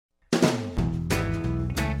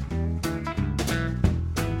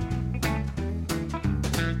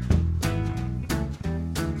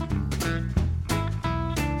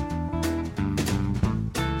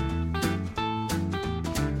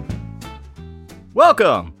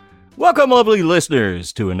Welcome! Welcome, lovely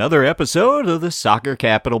listeners, to another episode of the Soccer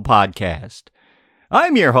Capital Podcast.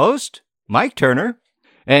 I'm your host, Mike Turner,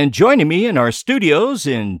 and joining me in our studios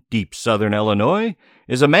in deep southern Illinois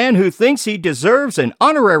is a man who thinks he deserves an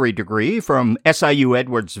honorary degree from SIU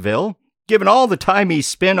Edwardsville, given all the time he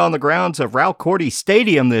spent on the grounds of Ralph Cordy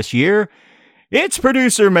Stadium this year. It's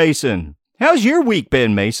producer Mason. How's your week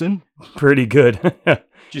been, Mason? Pretty good.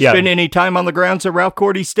 Did you spend any time on the grounds of Ralph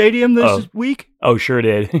Cordy Stadium this week? Oh, sure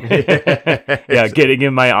did. Yeah, getting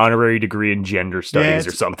in my honorary degree in gender studies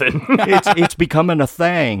or something. it's becoming a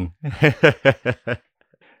thing.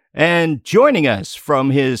 And joining us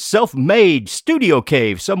from his self-made studio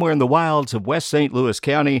cave somewhere in the wilds of West St. Louis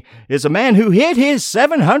County is a man who hit his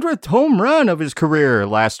 700th home run of his career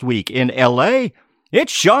last week in L.A.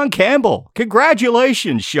 It's Sean Campbell.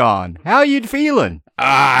 Congratulations, Sean. How you feeling?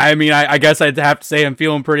 I guess I'd have to say I'm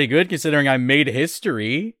feeling pretty good considering I made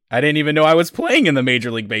history. I didn't even know I was playing in the Major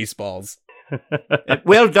League Baseballs.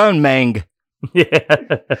 Well done, Mang.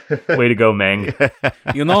 Yeah. Way to go, Mang.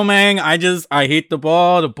 You know, Mang, I hit the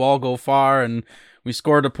ball go far, and we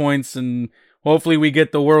scored the points, and hopefully we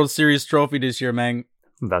get the World Series trophy this year, Mang.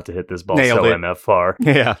 I'm about to hit this ball Nailed so it. MF far.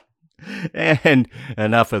 Yeah. And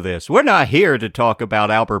enough of this. We're not here to talk about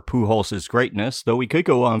Albert Pujols' greatness, though we could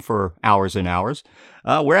go on for hours and hours.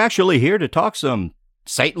 We're actually here to talk some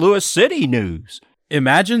St. Louis City news.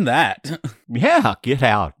 Imagine that. Yeah, get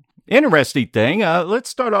out. Interesting thing. Let's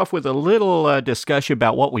start off with a little discussion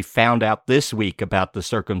about what we found out this week about the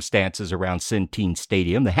circumstances around Centene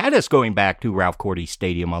Stadium that had us going back to Ralph Cordy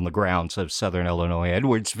Stadium on the grounds of Southern Illinois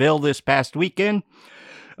Edwardsville this past weekend.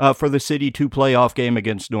 For the City 2 playoff game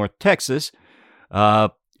against North Texas.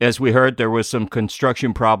 As we heard, there was some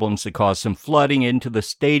construction problems that caused some flooding into the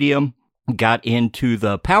stadium, got into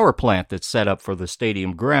the power plant that's set up for the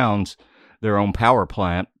stadium grounds, their own power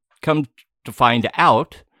plant. Come to find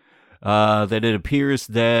out that it appears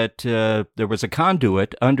that there was a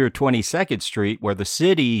conduit under 22nd Street where the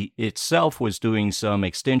city itself was doing some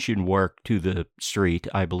extension work to the street,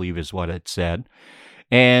 I believe is what it said.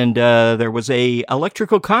 And there was a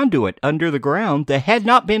electrical conduit under the ground that had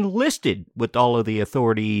not been listed with all of the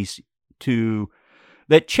authorities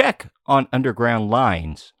that check on underground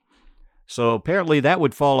lines. So apparently that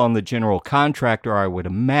would fall on the general contractor, I would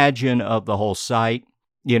imagine, of the whole site.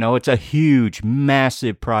 You know, it's a huge,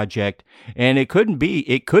 massive project, and it could be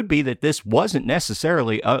that this wasn't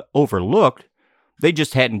necessarily overlooked. They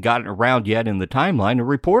just hadn't gotten around yet in the timeline of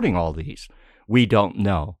reporting all these. We don't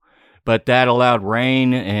know. But that allowed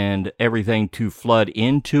rain and everything to flood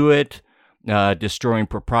into it, destroying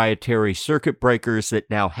proprietary circuit breakers that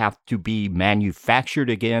now have to be manufactured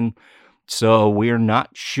again. So we're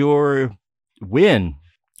not sure when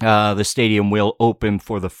the stadium will open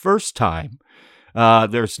for the first time.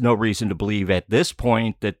 There's no reason to believe at this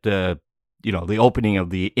point that the opening of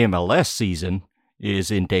the MLS season is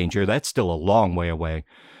in danger. That's still a long way away.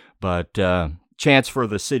 But chance for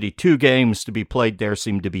the City 2 games to be played there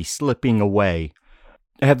seem to be slipping away.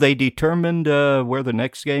 Have they determined where the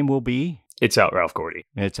next game will be? It's out Ralph Cordy.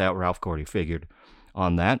 It's out Ralph Cordy, figured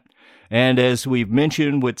on that. And as we've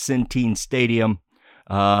mentioned with Centene Stadium,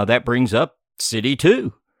 that brings up City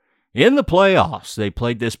 2. In the playoffs, they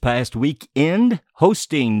played this past weekend,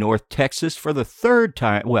 hosting North Texas for the third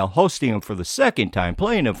time. Well, hosting them for the second time,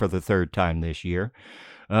 playing them for the third time this year.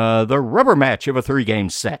 The rubber match of a 3-game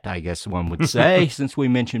set, I guess one would say, since we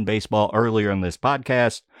mentioned baseball earlier in this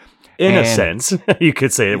podcast. In a sense, you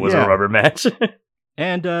could say it was a rubber match.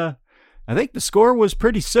 And I think the score was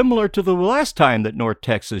pretty similar to the last time that North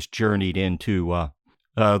Texas journeyed into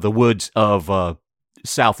the woods of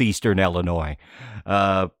southeastern Illinois.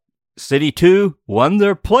 City 2 won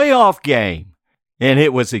their playoff game, and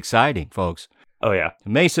it was exciting, folks. Oh, yeah.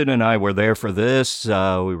 Mason and I were there for this. We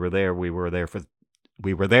were there. Tailgate.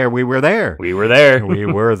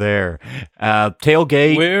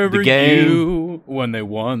 Where the were game. you when they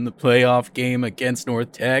won the playoff game against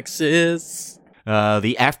North Texas?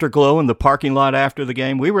 The afterglow in the parking lot after the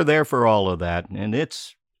game. We were there for all of that. And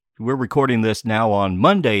we're recording this now on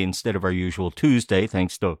Monday instead of our usual Tuesday,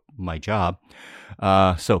 thanks to my job.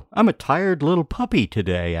 So I'm a tired little puppy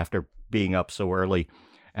today after being up so early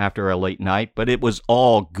after a late night. But it was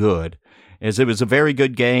all good, as it was a very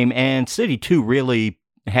good game. And City 2 really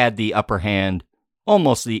had the upper hand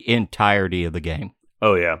almost the entirety of the game.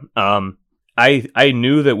 Oh, yeah. I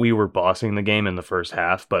knew that we were bossing the game in the first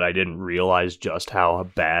half, but I didn't realize just how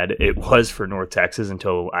bad it was for North Texas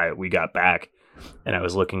until we got back, and I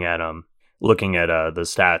was looking at the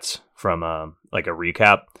stats from like a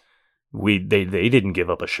recap. They didn't give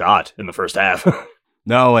up a shot in the first half.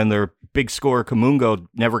 No, and their big scorer Kamungo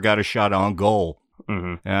never got a shot on goal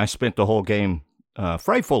Mm-hmm. And I spent the whole game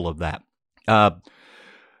frightful of that.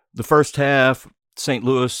 The first half, St.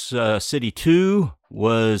 Louis City 2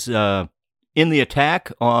 was in the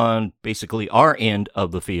attack on basically our end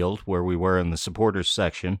of the field where we were in the supporters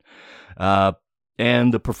section.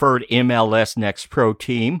 And the preferred MLS Next Pro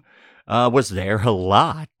team was there a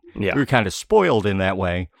lot. Yeah. We were kind of spoiled in that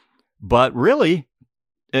way. But really,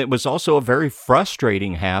 it was also a very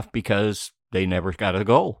frustrating half because they never got a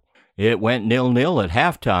goal. It went 0-0 at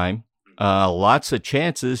halftime. Lots of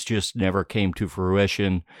chances just never came to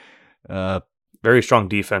fruition. Very strong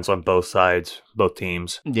defense on both sides, both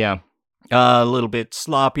teams. Yeah. A little bit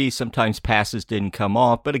sloppy. Sometimes passes didn't come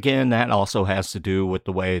off. But again, that also has to do with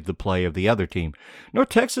the way the play of the other team. North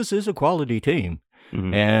Texas is a quality team.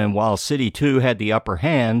 Mm-hmm. And while City 2 had the upper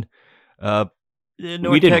hand, North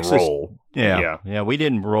we didn't Texas, roll. Yeah, we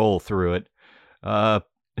didn't roll through it.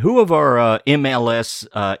 Who of our MLS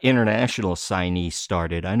international signees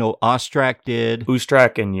started? I know Ostrak did.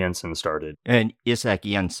 Ostrak and Jensen started. And Isak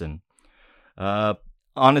Jensen.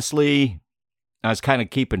 Honestly, I was kind of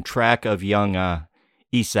keeping track of young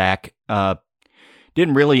Isak.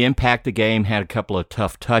 Didn't really impact the game, had a couple of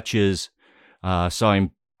tough touches. Saw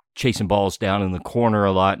him chasing balls down in the corner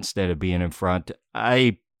a lot instead of being in front.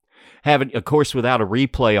 I haven't, of course, without a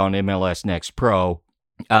replay on MLS Next Pro,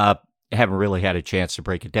 haven't really had a chance to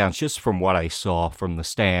break it down. It's just from what I saw from the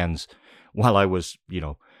stands while I was,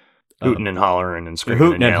 hooting and hollering and screaming.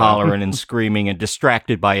 Hooting and hollering and screaming and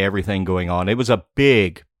distracted by everything going on. It was a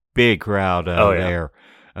big crowd there.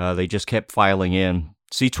 They just kept filing in.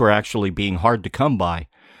 Seats were actually being hard to come by,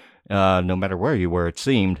 no matter where you were, it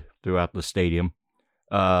seemed, throughout the stadium.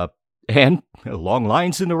 And long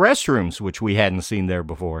lines in the restrooms, which we hadn't seen there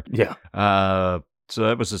before. Yeah. So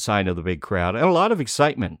that was a sign of the big crowd. And a lot of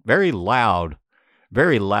excitement. Very loud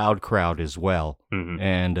crowd as well. Mm-hmm.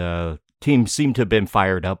 And teams seemed to have been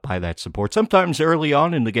fired up by that support. Sometimes early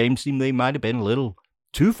on in the game, seemed they might have been a little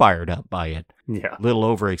too fired up by it. Yeah. A little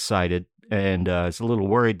overexcited. And I was a little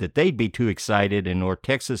worried that they'd be too excited and North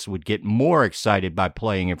Texas would get more excited by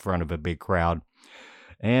playing in front of a big crowd.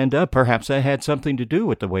 And perhaps that had something to do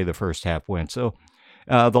with the way the first half went. So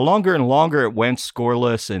the longer and longer it went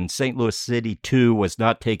scoreless and St. Louis City 2 was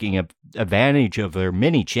not taking advantage of their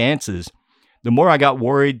many chances, the more I got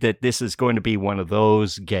worried that this is going to be one of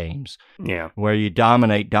those games. Yeah. Where you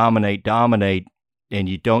dominate, and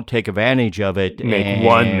you don't take advantage of it. Make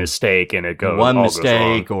one mistake and it goes one all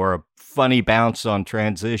mistake goes wrong. Or a funny bounce on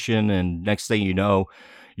transition, and next thing you know,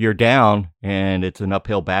 you're down, and it's an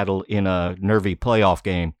uphill battle in a nervy playoff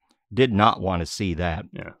game. Did not want to see that.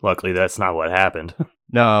 Yeah. Luckily, that's not what happened.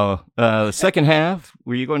 No. The second half,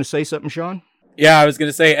 were you going to say something, Sean? Yeah, I was going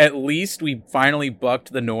to say, at least we finally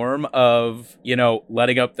bucked the norm of,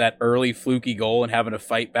 letting up that early fluky goal and having to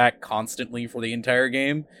fight back constantly for the entire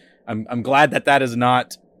game. I'm glad that is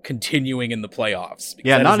not continuing in the playoffs.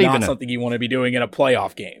 Yeah, that not is even something you want to be doing in a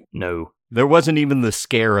playoff game. No. There wasn't even the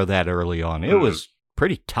scare of that early on. It was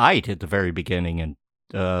pretty tight at the very beginning and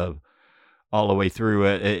all the way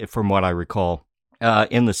through, from what I recall.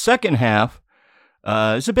 In the second half,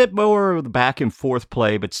 it's a bit more of the back and forth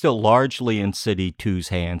play, but still largely in City 2's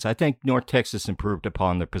hands. I think North Texas improved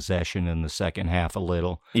upon their possession in the second half a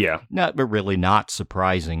little. Yeah. But really not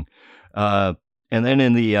surprising. And then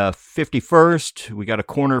in the 51st, we got a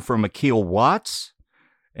corner from Akil Watts.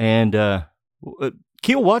 And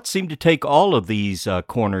Akil Watts seemed to take all of these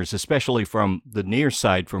corners, especially from the near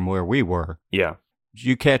side from where we were. Yeah. Did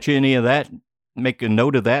you catch any of that? Make a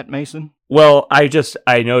note of that, Mason? Well, I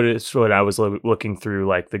noticed when I was looking through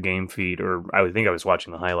like the game feed, or I would think I was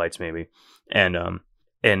watching the highlights maybe, and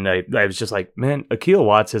I was just like, man, Akil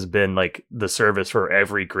Watts has been like the service for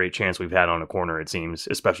every great chance we've had on a corner, it seems,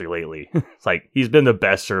 especially lately. It's like he's been the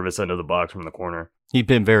best service into the box from the corner. He's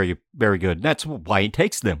been very, very good. That's why he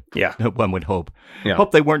takes them. Yeah. One would hope. Yeah.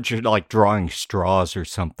 Hope they weren't just like drawing straws or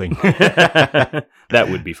something. That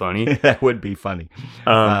would be funny. That would be funny.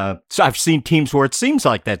 So I've seen teams where it seems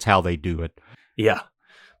like that's how they do it. Yeah.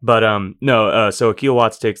 But no, so Akil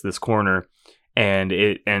Watts takes this corner and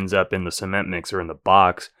it ends up in the cement mixer in the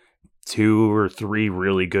box. 2 or 3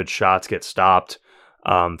 really good shots get stopped.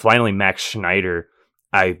 Finally, Max Schneider,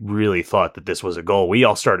 I really thought that this was a goal. We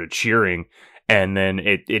all started cheering. And then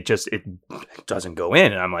it doesn't go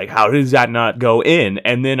in. And I'm like, how does that not go in?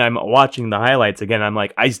 And then I'm watching the highlights again. I'm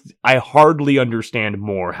like, I hardly understand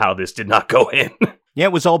more how this did not go in. Yeah,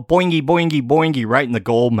 it was all boingy, boingy, boingy right in the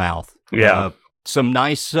goal mouth. Yeah. Some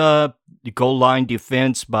nice goal line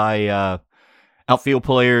defense by outfield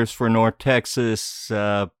players for North Texas.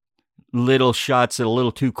 Little shots a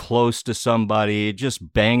little too close to somebody,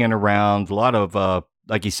 just banging around. A lot of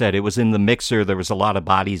like you said, it was in the mixer. There was a lot of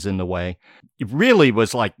bodies in the way. It really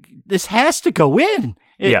was like, this has to go in.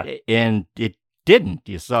 And it didn't.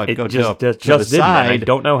 You saw it go to the didn't. side. I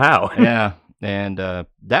don't know how. Yeah. And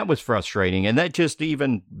that was frustrating. And that just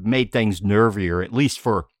even made things nervier, at least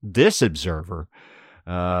for this observer.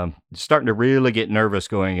 Starting to really get nervous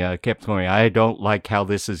kept going, I don't like how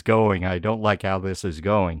this is going. I don't like how this is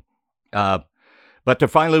going. But there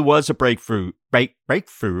finally was a breakthrough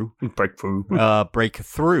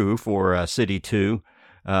for City 2.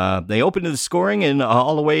 They opened the scoring and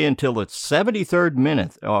all the way until the 73rd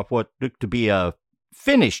minute off what looked to be a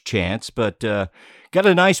finished chance, but got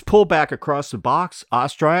a nice pullback across the box.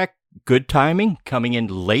 Ostrak, good timing, coming in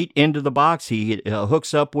late into the box. He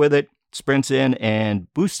hooks up with it, sprints in,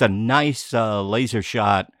 and boosts a nice laser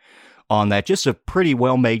shot on that. Just a pretty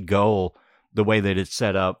well-made goal, the way that it's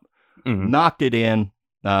set up. Mm-hmm. Knocked it in,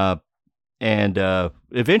 and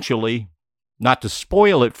eventually, not to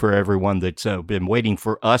spoil it for everyone that's been waiting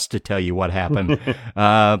for us to tell you what happened,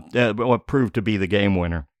 what proved to be the game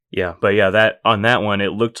winner. Yeah, but that on that one,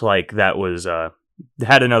 it looked like that was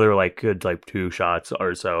had another good 2 shots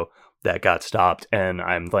or so that got stopped, and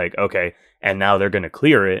I'm like, okay, and now they're going to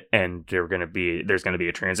clear it, and there's going to be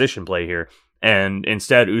a transition play here, and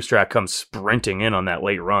instead Ustrak comes sprinting in on that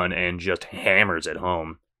late run and just hammers it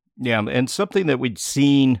home. Yeah, and something that we'd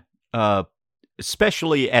seen,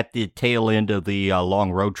 especially at the tail end of the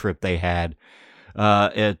long road trip they had.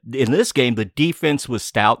 In this game, the defense was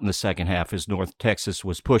stout in the second half as North Texas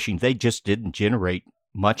was pushing. They just didn't generate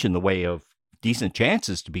much in the way of decent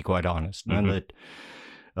chances, to be quite honest. Mm-hmm. And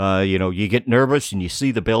that, you get nervous and you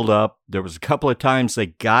see the build-up. There was a couple of times they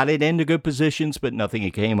got it into good positions, but nothing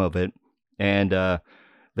came of it. And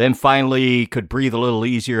then finally could breathe a little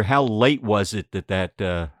easier. How late was it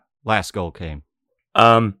that last goal came?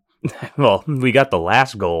 Well, we got the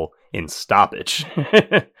last goal in stoppage.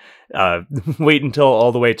 Wait until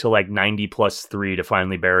all the way to 90 plus 3 to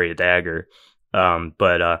finally bury a dagger.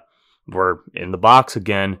 But we're in the box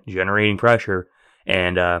again, generating pressure.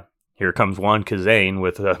 And here comes Juan Kazane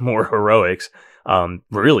with more heroics.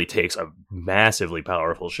 Really takes a massively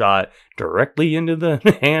powerful shot directly into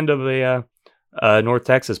the hand of a North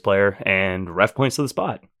Texas player, and ref points to the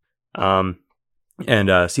spot. And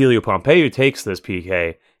Celio Pompeu takes this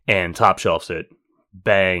PK and top shelves it.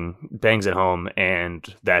 Bangs it home,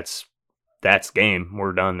 and that's game.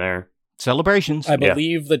 We're done there. Celebrations. I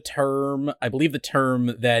believe the term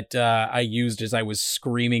that I used as I was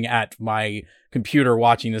screaming at my computer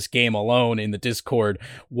watching this game alone in the Discord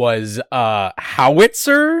was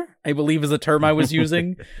howitzer, I believe is the term I was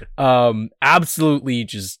using. Absolutely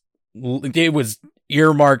it was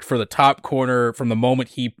earmarked for the top corner from the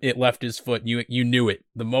moment it left his foot. You knew it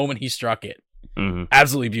the moment he struck it. Mm-hmm.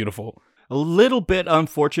 Absolutely beautiful. A little bit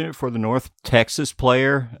unfortunate for the North Texas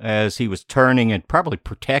player as he was turning and probably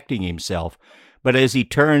protecting himself. But as he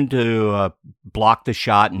turned to block the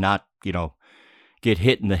shot and not, get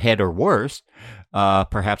hit in the head or worse,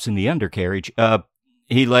 perhaps in the undercarriage,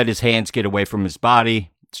 he let his hands get away from his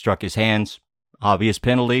body, struck his hands, obvious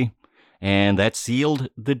penalty, and that sealed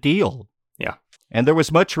the deal. Yeah. And there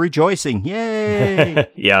was much rejoicing. Yay!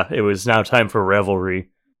 Yeah, it was now time for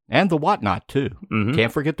revelry. And the whatnot, too. Mm-hmm.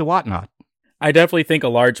 Can't forget the whatnot. I definitely think a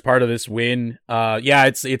large part of this win,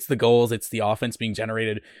 it's the goals, it's the offense being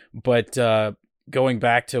generated, but going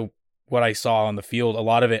back to what I saw on the field, a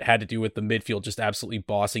lot of it had to do with the midfield just absolutely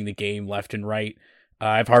bossing the game left and right.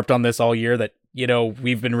 I've harped on this all year that,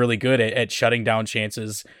 we've been really good at shutting down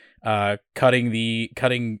chances, cutting the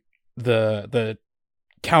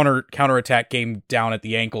counterattack game down at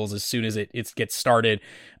the ankles as soon as it gets started,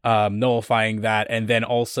 nullifying that, and then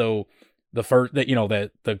also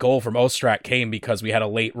the goal from Ostrak came because we had a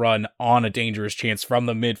late run on a dangerous chance from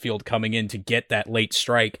the midfield coming in to get that late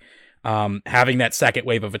strike. Having that second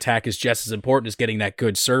wave of attack is just as important as getting that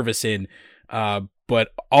good service in.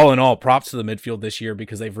 But all in all, props to the midfield this year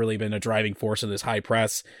because they've really been a driving force of this high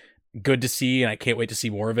press. Good to see, and I can't wait to see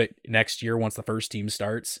more of it next year once the first team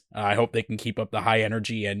starts. I hope they can keep up the high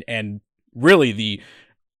energy and really the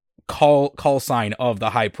call sign of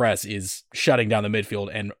the high press is shutting down the midfield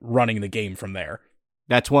and running the game from there.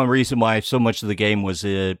 That's one reason why so much of the game was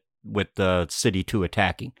with City 2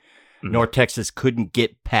 attacking. Mm-hmm. North Texas couldn't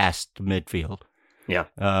get past the midfield. Yeah.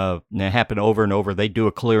 And it happened over and over. They do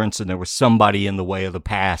a clearance and there was somebody in the way of the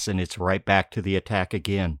pass and it's right back to the attack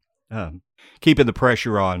again. Keeping the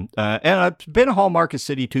pressure on. And it's been a hallmark of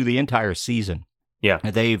City 2 the entire season. Yeah.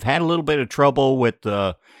 They've had a little bit of trouble with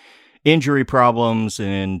injury problems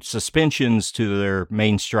and suspensions to their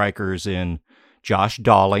main strikers in Josh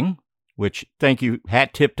Dowling, which thank you,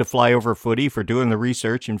 hat tip to Flyover Footy for doing the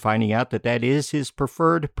research and finding out that is his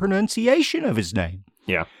preferred pronunciation of his name.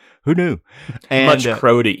 Yeah. Who knew? And, much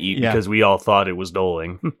crow to eat because we all thought it was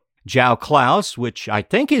Doling. João Klaus, which I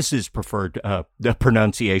think is his preferred the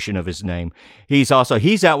pronunciation of his name. He's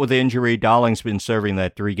out with injury. Dolling's been serving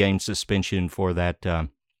that 3-game suspension for that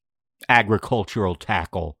agricultural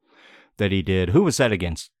tackle that he did. Who was that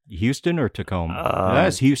against? Houston or Tacoma?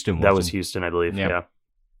 That's Houston. That was Houston, I believe. Yeah.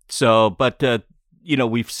 So, but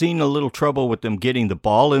we've seen a little trouble with them getting the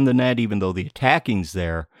ball in the net, even though the attacking's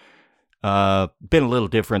there. Been a little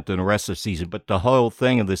different than the rest of the season, but the whole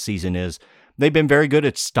thing of this season is they've been very good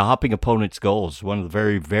at stopping opponents' goals. One of the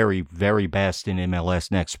very, very, very best in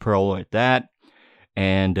MLS Next Pro at that.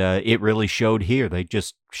 And it really showed here. They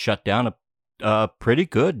just shut down a pretty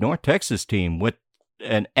good North Texas team with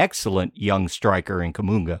an excellent young striker in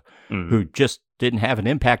Kamunga, who just didn't have an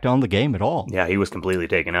impact on the game at all. Yeah, he was completely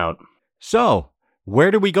taken out. So, where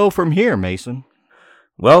do we go from here, Mason?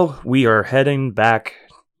 Well, we are heading back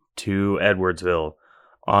to Edwardsville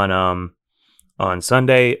on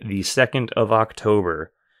Sunday, the 2nd of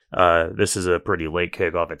October. This is a pretty late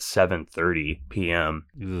kickoff at 7:30 p.m.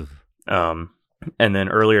 And then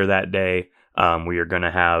earlier that day, we're going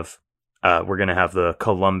to have the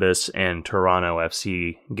Columbus and Toronto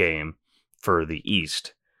FC game for the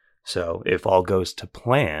East. So if all goes to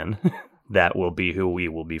plan, that will be who we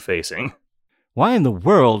will be facing. Why in the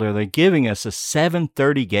world are they giving us a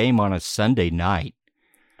 7:30 game on a Sunday night?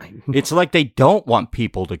 It's like they don't want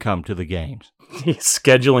people to come to the games.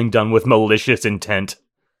 Scheduling done with malicious intent.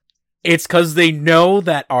 It's because they know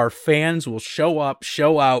that our fans will show up,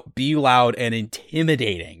 show out, be loud, and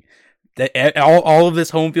intimidating. That all of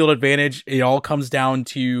this home field advantage, it all comes down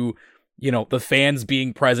to, the fans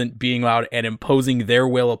being present, being loud, and imposing their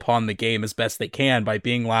will upon the game as best they can by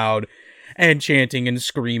being loud and chanting and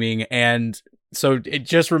screaming. And so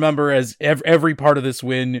just remember, as every part of this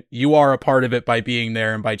win, you are a part of it by being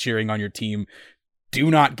there and by cheering on your team.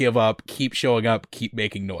 Do not give up. Keep showing up. Keep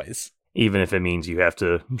making noise. Even if it means you have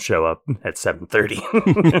to show up at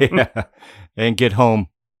 7:30. Yeah. And get home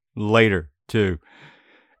later, too.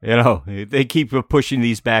 They keep pushing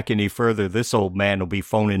these back any further. This old man will be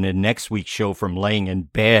phoning in next week's show from laying in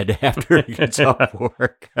bed after he gets off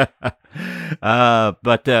work.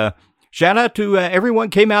 But shout out to everyone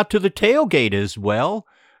came out to the tailgate as well,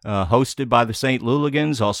 hosted by the St.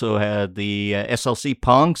 Louligans. Also had the SLC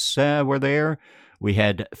Punks were there. We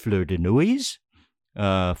had Fleur de Nuits,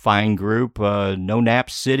 fine group, No Nap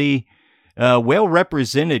City,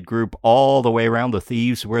 well-represented group all the way around. The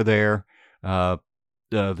Thieves were there.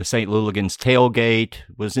 The St. Louligans tailgate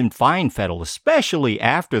was in fine fettle, especially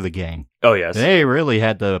after the game. Oh, yes. They really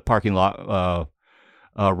had the parking lot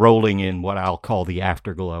rolling in what I'll call the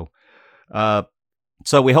afterglow.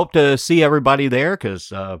 So we hope to see everybody there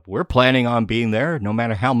because we're planning on being there no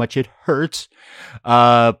matter how much it hurts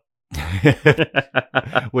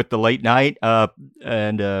with the late night.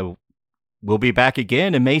 And we'll be back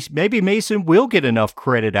again, and maybe Mason will get enough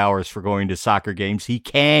credit hours for going to soccer games. He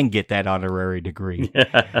can get that honorary degree.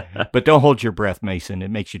 But don't hold your breath, Mason. It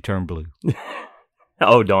makes you turn blue.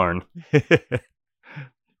 Oh, darn.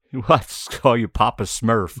 We'll have to call you Papa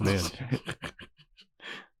Smurf then.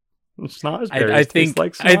 Snozberries I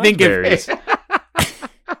think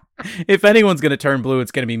if anyone's going to turn blue,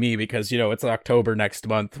 it's going to be me because, it's October next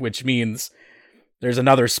month, which means there's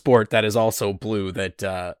another sport that is also blue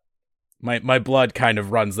that my blood kind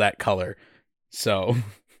of runs that color. So.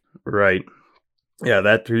 Right. Yeah,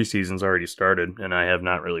 that preseason's already started, and I have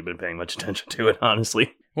not really been paying much attention to it,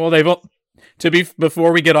 honestly. Well,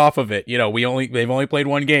 before we get off of it, they've only played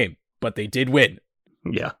one game, but they did win.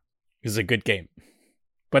 Yeah. It was a good game.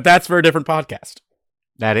 But that's for a different podcast.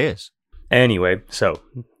 That is. Anyway, so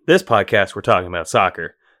this podcast, we're talking about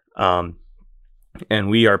soccer. And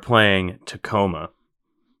we are playing Tacoma,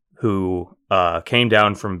 who came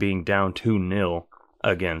down from being down 2-0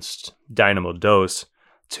 against Dynamo Dos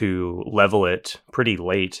to level it pretty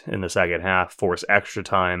late in the second half, force extra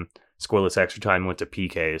time, scoreless extra time, went to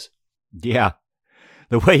PKs. Yeah.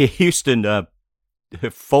 The way Houston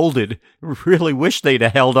folded, really wish they'd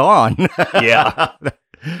have held on. Yeah.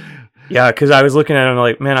 Yeah, because I was looking at it and I'm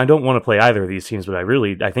like, man, I don't want to play either of these teams, but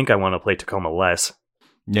I think I want to play Tacoma less.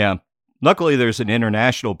 Yeah. Luckily, there's an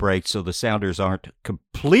international break, so the Sounders aren't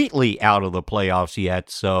completely out of the playoffs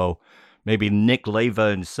yet. So maybe Nick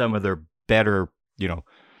Leyva and some of their better,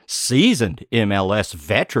 seasoned MLS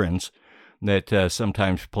veterans that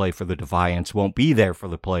sometimes play for the Defiants won't be there for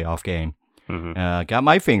the playoff game. Mm-hmm. Got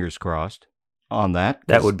my fingers crossed on that.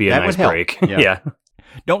 That would be a nice break. Yeah.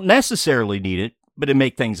 Don't necessarily need it, but it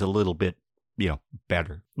make things a little bit,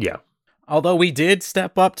 better. Yeah. Although we did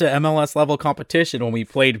step up to MLS level competition when we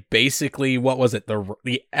played basically, what was it,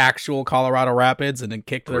 the actual Colorado Rapids, and then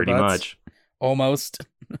kicked their Pretty butts? much. Almost.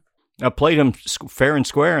 I played them fair and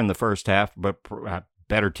square in the first half, but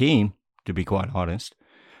better team, to be quite honest.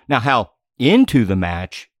 Now, how into the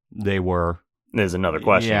match they were... There's another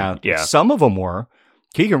question. Yeah. Some of them were.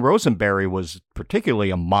 Keegan Rosenberry was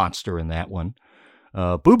particularly a monster in that one.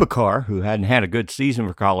 Boubacar, who hadn't had a good season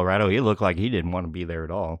for Colorado, he looked like he didn't want to be there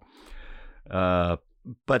at all.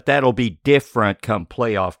 But that'll be different come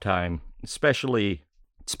playoff time, especially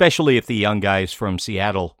if the young guys from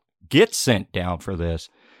Seattle get sent down for this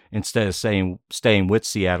instead of staying with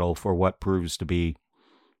Seattle for what proves to be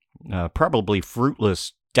probably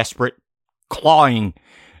fruitless, desperate clawing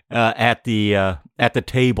at the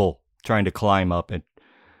table, trying to climb up it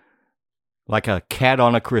like a cat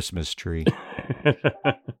on a Christmas tree.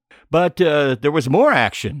 But there was more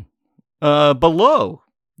action below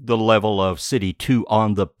the level of City 2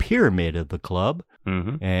 on the pyramid of the club.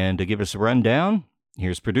 Mm-hmm. And to give us a rundown,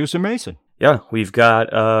 here's producer Mason. Yeah, we've got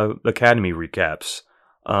Academy recaps.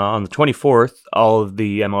 On the 24th, all of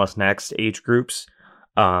the MLS Next age groups,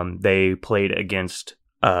 they played against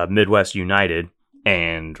Midwest United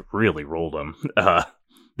and really rolled them.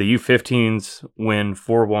 The U15s win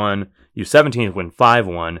 4-1, U17s win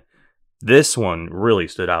 5-1. This one really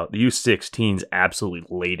stood out. The U16s absolutely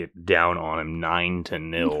laid it down on him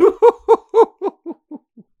 9-0.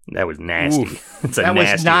 That was nasty. It's a That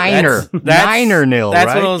nasty. was Niner. That's- Niner-nil, That's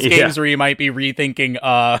right? one of those games Yeah. where you might be rethinking,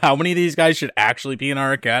 how many of these guys should actually be in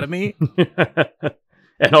our academy?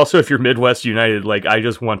 And also, if you're Midwest United, like, I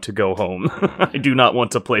just want to go home. I do not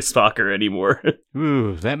want to play soccer anymore.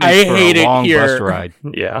 Ooh, that I makes for hate a it long here. bus ride.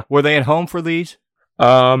 Yeah. Were they at home for these?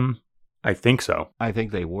 I think so. I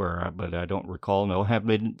think they were, but I don't recall. No, have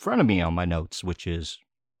it in front of me on my notes, which is,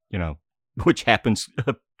 which happens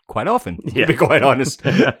quite often, Yeah. to be quite honest.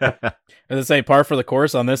 As I say, par for the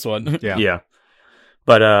course on this one. Yeah. Yeah.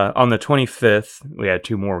 But on the 25th, we had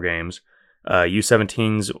two more games.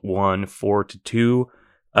 U17s won 4-2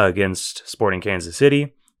 against Sporting Kansas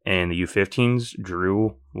City, and the U15s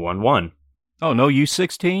drew 1-1. Oh, no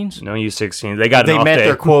U16s? No U16s. They got an They off met day.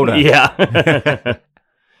 their quota. Yeah.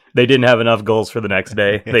 They didn't have enough goals for the next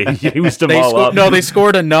day. They used them all up. No, they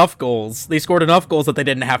scored enough goals. They scored enough goals that they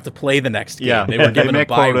didn't have to play the next game. Yeah, They were given a met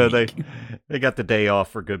bye quota. week. They got the day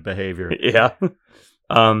off for good behavior. Yeah.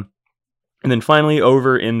 And then finally,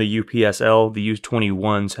 over in the UPSL, the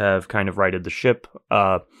U21s have kind of righted the ship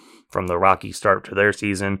from the rocky start to their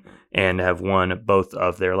season and have won both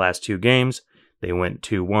of their last two games. They went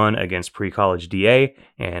 2-1 against Pre-College DA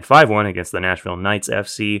and 5-1 against the Nashville Knights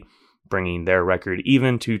FC, bringing their record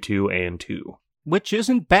even to 2-2. Which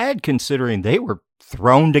isn't bad considering they were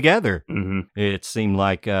thrown together. Mm-hmm. It seemed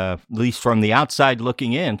like, at least from the outside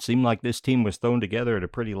looking in, it seemed like this team was thrown together at a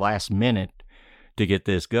pretty last minute to get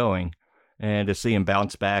this going. And to see them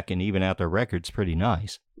bounce back and even out their record's pretty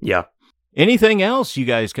nice. Yeah. Anything else you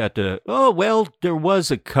guys got to... Oh, well, there was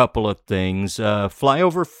a couple of things.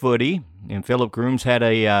 Flyover footy, and Philip Grooms had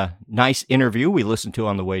a nice interview we listened to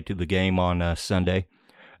on the way to the game on Sunday.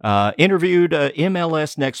 Interviewed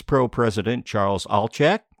MLS Next Pro president Charles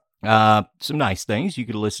Alchek. Some nice things. You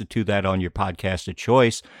could listen to that on your podcast of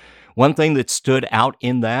choice. One thing that stood out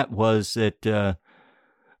in that was that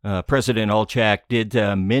President Alchek did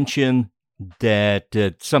mention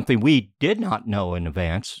that something we did not know in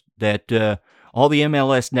advance, that all the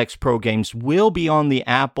MLS Next Pro games will be on the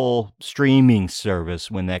Apple streaming service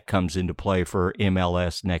when that comes into play for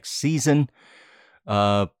MLS next season.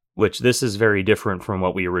 Which this is very different from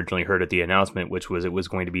what we originally heard at the announcement, which was it was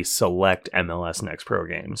going to be select MLS Next Pro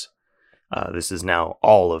games. This is now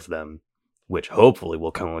all of them, which hopefully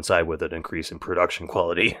will coincide with an increase in production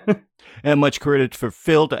quality. And much credit for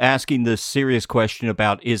Phil to asking the serious question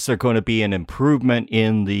about, is there going to be an improvement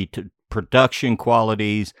in the production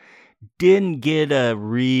qualities? Didn't get a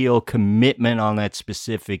real commitment on that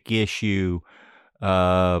specific issue.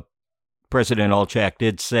 President Alchek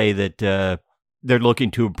did say that they're looking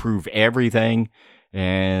to improve everything,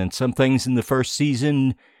 and some things in the first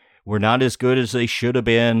season were not as good as they should have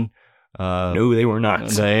been. No, they were not.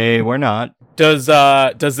 They were not. Does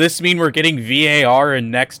this mean we're getting VAR in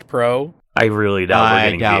Next Pro? I really doubt we're I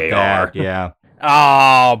getting doubt VAR. that. Yeah.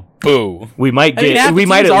 Oh, boo. We might I mean, get. half we the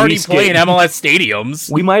might teams at already least play in get. MLS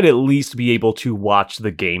stadiums. We might at least be able to watch the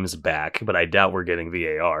games back, but I doubt we're getting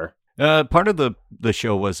VAR. Part of the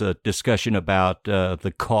show was a discussion about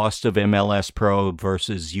the cost of MLS Pro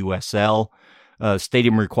versus USL.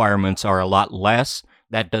 Stadium requirements are a lot less.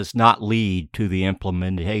 That does not lead to the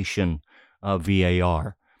implementation of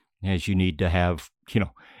VAR, as you need to have,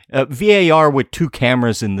 VAR with 2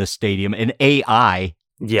 cameras in this stadium and AI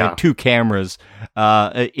Yeah, with 2 cameras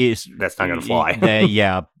is that's not going to fly.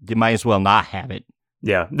 yeah, they might as well not have it.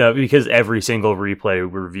 Yeah, no, because every single replay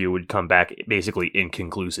review would come back basically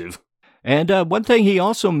inconclusive. And one thing he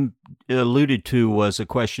also alluded to was a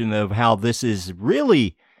question of how this is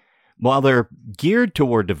really, while they're geared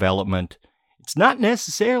toward development, it's not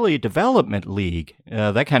necessarily a development league.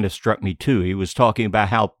 That kind of struck me too. He was talking about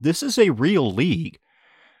how this is a real league,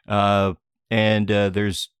 and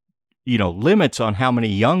there's limits on how many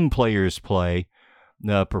young players play.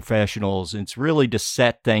 Professionals. It's really to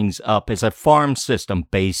set things up as a farm system,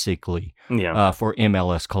 basically, for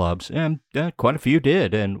MLS clubs. And quite a few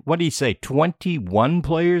did. And what did he say? 21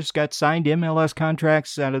 players got signed MLS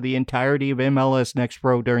contracts out of the entirety of MLS Next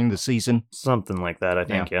Pro during the season. Something like that, I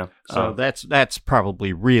think, yeah. So that's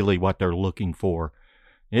probably really what they're looking for,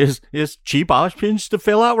 is cheap options to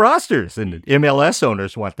fill out rosters. And MLS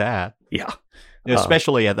owners want that. Yeah.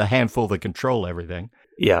 Especially at the handful that control everything.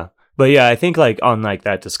 Yeah. But yeah, I think like on like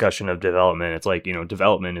that discussion of development, it's like,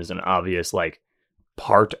 development is an obvious like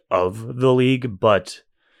part of the league, but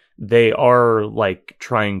they are like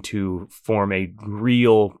trying to form a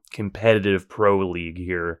real competitive pro league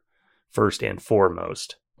here first and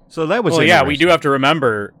foremost. So that was we do have to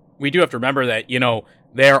remember that,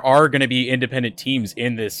 there are going to be independent teams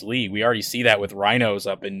in this league. We already see that with Rhinos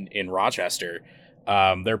up in Rochester.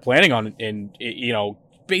 They're planning on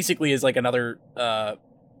basically is like another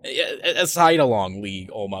a side-along league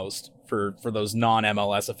almost for those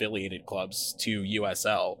non-MLS affiliated clubs to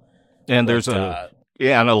USL. And there's and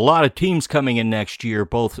a lot of teams coming in next year,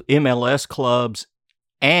 both MLS clubs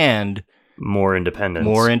and more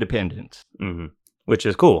independents. Mm-hmm. Which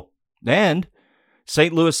is cool. And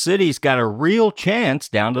St. Louis City's got a real chance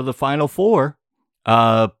down to the Final Four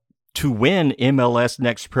to win MLS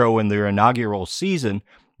Next Pro in their inaugural season.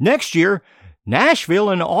 Next year,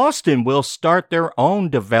 Nashville and Austin will start their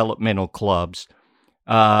own developmental clubs,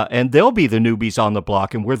 and they'll be the newbies on the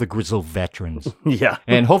block, and we're the grizzled veterans. Yeah.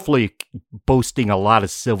 And hopefully boasting a lot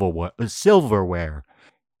of silverware,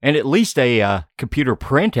 and at least a computer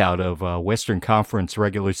printout of Western Conference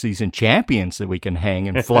regular season champions that we can hang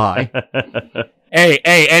and fly. Hey,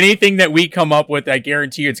 anything that we come up with, I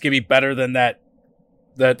guarantee you it's going to be better than that.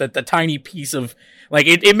 The tiny piece of, like,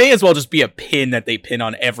 it may as well just be a pin that they pin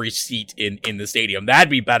on every seat in the stadium.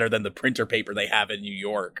 That'd be better than the printer paper they have in New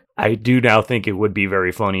York. I do now think it would be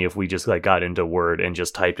very funny if we just like got into Word and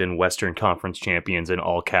just typed in Western Conference champions in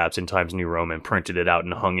all caps in Times New Roman, printed it out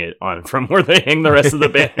and hung it on from where they hang the rest of the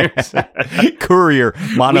banners. Courier,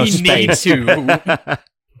 monospace. We need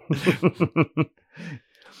to.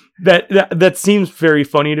 That seems very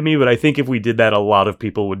funny to me, but I think if we did that, a lot of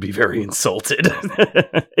people would be very insulted,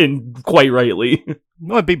 and quite rightly.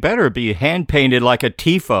 No, it'd be better. It'd be hand-painted like a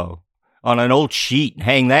tifo on an old sheet and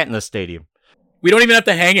hang that in the stadium. We don't even have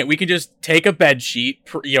to hang it. We can just take a bed sheet,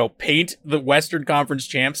 paint the Western Conference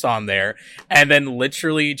champs on there, and then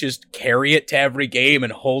literally just carry it to every game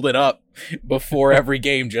and hold it up before every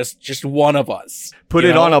game. Just one of us. Put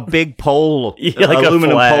it on a big pole, like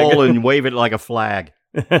aluminum pole, and wave it like a flag.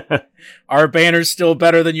 Our banner's still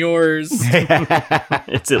better than yours.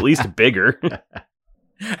 It's at least bigger.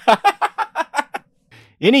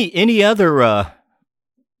 Any other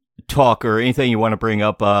talk or anything you want to bring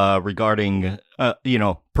up regarding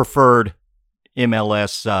preferred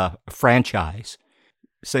MLS franchise,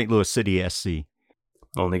 St. Louis City SC?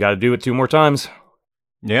 Only got to do it 2 more times.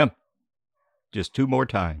 Yeah, just 2 more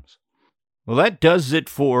times. Well, that does it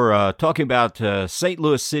for talking about St.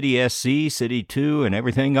 Louis City SC, City 2, and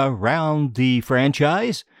everything around the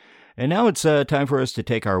franchise. And now it's time for us to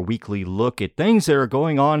take our weekly look at things that are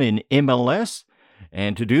going on in MLS.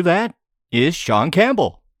 And to do that is Sean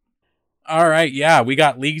Campbell. All right, yeah, we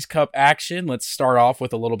got Leagues Cup action. Let's start off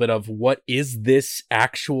with a little bit of what is this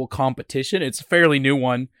actual competition. It's a fairly new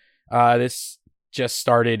one. This just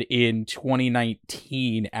started in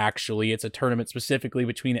 2019, actually. It's a tournament specifically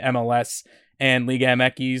between MLS and Liga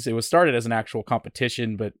MX. It was started as an actual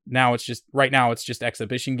competition, but now it's just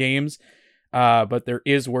exhibition games. But there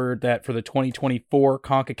is word that for the 2024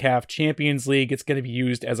 CONCACAF Champions League, it's going to be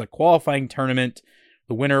used as a qualifying tournament,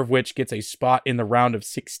 the winner of which gets a spot in the round of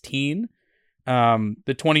 16. The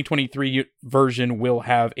 2023 version will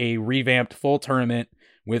have a revamped full tournament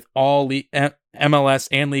with all MLS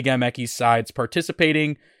and Liga MX sides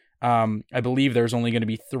participating. I believe there's only going to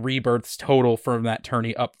be 3 berths total from that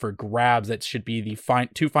tourney up for grabs. That should be the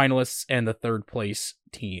 2 finalists and the 3rd place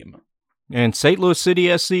team. And St. Louis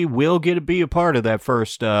City SC will get to be a part of that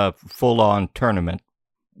first full-on tournament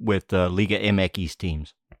with Liga MX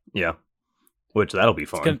teams. Yeah, which that'll be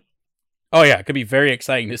fun. Oh yeah, it could be very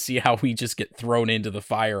exciting to see how we just get thrown into the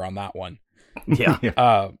fire on that one.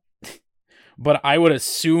 Yeah. But I would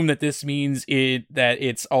assume that this means that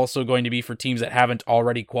it's also going to be for teams that haven't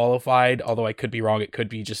already qualified, although I could be wrong. It could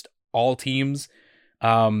be just all teams.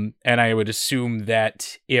 And I would assume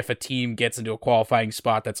that if a team gets into a qualifying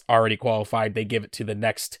spot that's already qualified, they give it to the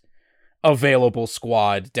next available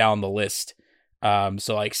squad down the list.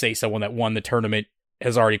 So like say someone that won the tournament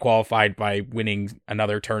has already qualified by winning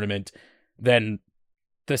another tournament, then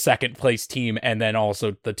the second place team and then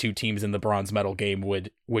also the two teams in the bronze medal game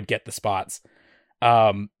would get the spots.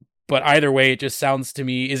 But either way, it just sounds to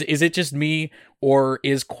me, is it just me, or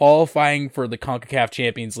is qualifying for the CONCACAF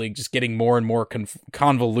Champions League just getting more and more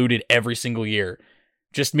convoluted every single year?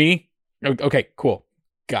 Just me? Okay, cool.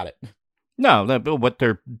 Got it. No, what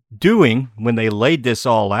they're doing when they laid this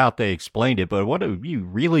all out, they explained it, but what if you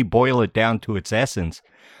really boil it down to its essence?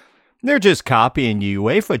 They're just copying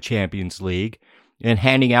UEFA Champions League and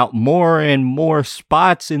handing out more and more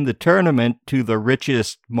spots in the tournament to the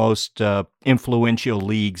richest, most influential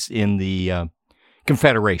leagues in the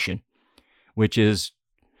Confederation, which is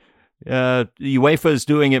UEFA is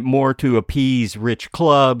doing it more to appease rich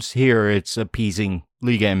clubs. Here it's appeasing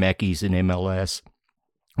Liga MX and MLS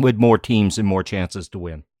with more teams and more chances to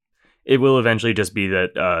win. It will eventually just be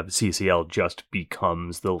that CCL just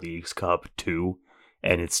becomes the Leagues Cup 2,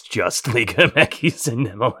 and it's just Liga MX and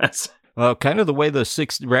MLS. Well, kind of the way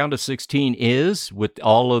the round of 16 is, with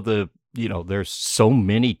all of the, there's so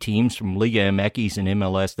many teams from Liga MX and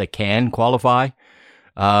MLS that can qualify.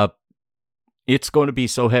 It's going to be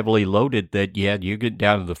so heavily loaded that, you get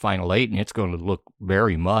down to the final 8, and it's going to look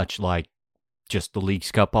very much like just the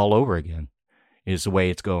Leagues Cup all over again, is the way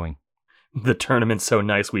it's going. The tournament's so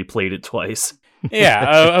nice we played it twice.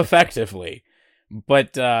 Yeah, effectively.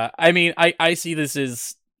 But, I see this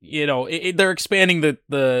as, they're expanding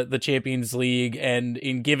the Champions League, and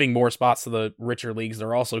in giving more spots to the richer leagues,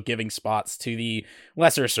 they're also giving spots to the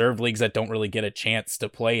lesser served leagues that don't really get a chance to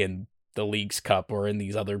play in the Leagues Cup or in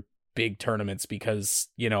these other big tournaments because,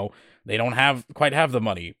 they don't quite have the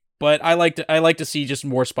money. But I like to see just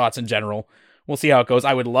more spots in general. We'll see how it goes.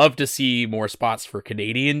 I would love to see more spots for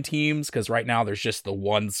Canadian teams because right now there's just the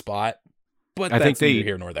one spot. But that's neither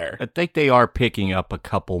here nor there. I think they are picking up a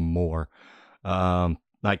couple more.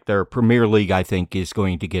 Like their Premier League, I think, is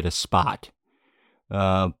going to get a spot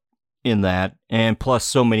in that. And plus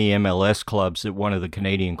so many MLS clubs that one of the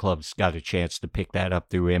Canadian clubs got a chance to pick that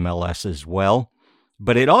up through MLS as well.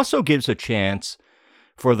 But it also gives a chance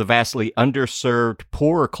for the vastly underserved,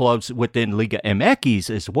 poorer clubs within Liga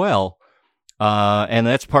MX as well. And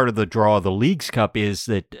that's part of the draw of the Leagues Cup is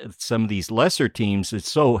that some of these lesser teams,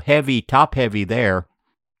 it's so heavy, top heavy there,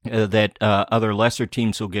 that other lesser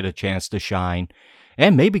teams will get a chance to shine.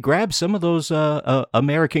 And maybe grab some of those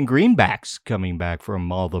American greenbacks coming back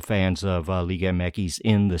from all the fans of Liga MX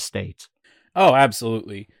in the States. Oh,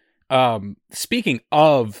 absolutely. Speaking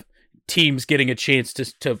of teams getting a chance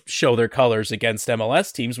to show their colors against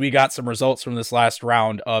MLS teams, we got some results from this last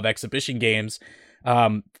round of exhibition games.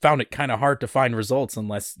 Found it kind of hard to find results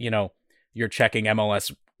unless, you're checking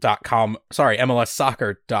MLSsoccer.com.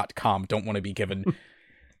 Don't want to be given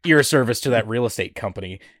ear service to that real estate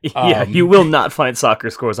company. Yeah, you will not find soccer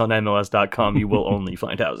scores on MLS.com. You will only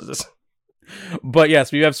find houses. But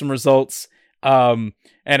yes, we have some results. And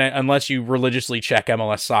unless you religiously check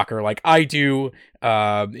MLS Soccer like I do,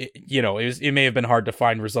 it may have been hard to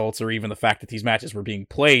find results or even the fact that these matches were being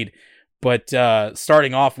played. But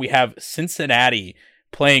starting off, we have Cincinnati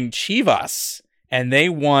playing Chivas, and they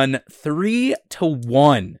won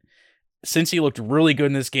 3-1. Cincy looked really good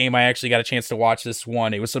in this game. I actually got a chance to watch this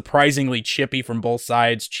one. It was surprisingly chippy from both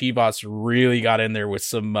sides. Chivas really got in there with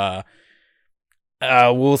some,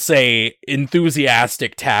 we'll say,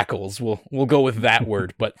 enthusiastic tackles. We'll go with that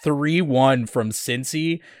word. But 3-1 from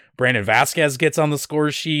Cincy. Brandon Vasquez gets on the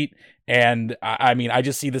score sheet. And I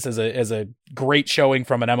just see this as a great showing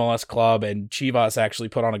from an MLS club, and Chivas actually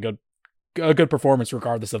put on a good performance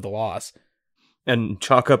regardless of the loss. And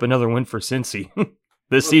chalk up another win for Cincy.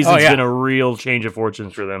 This season's been a real change of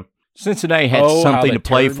fortunes for them. Cincinnati had something to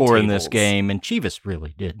play for in this game, and Chivas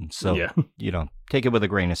really didn't. So, take it with a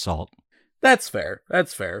grain of salt. That's fair.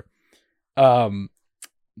 The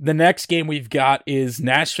next game we've got is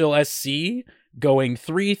Nashville SC going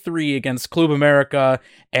 3-3 against Club America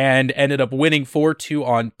and ended up winning 4-2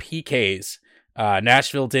 on PKs.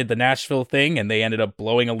 Nashville did the Nashville thing, and they ended up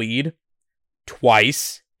blowing a lead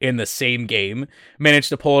twice in the same game, managed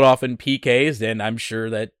to pull it off in PKs, and I'm sure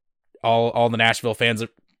that all the Nashville fans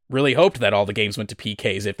really hoped that all the games went to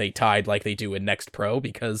PKs if they tied like they do in Next Pro,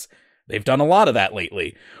 because they've done a lot of that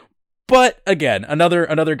lately. But again,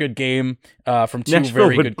 another good game from two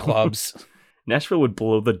very good clubs. Nashville would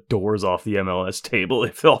blow the doors off the MLS table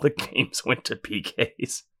if all the games went to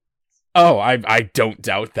PKs. Oh, I don't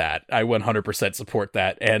doubt that. I 100% support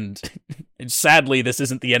that. And sadly, this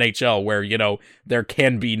isn't the NHL where, there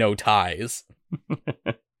can be no ties.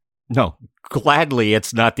 No, gladly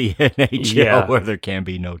it's not the NHL where there can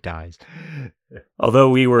be no ties. Although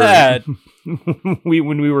we were,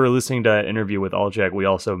 when we were listening to that interview with Aljak, we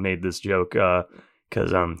also made this joke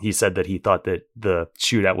because he said that he thought that the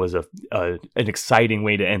shootout was an exciting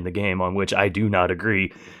way to end the game, on which I do not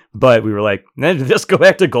agree. But we were like, just go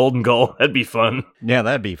back to golden goal. That'd be fun. Yeah,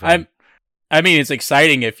 that'd be fun. I mean, it's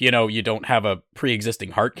exciting if, you don't have a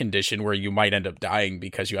pre-existing heart condition where you might end up dying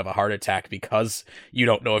because you have a heart attack because you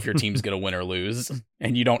don't know if your team's going to win or lose.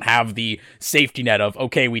 And you don't have the safety net of,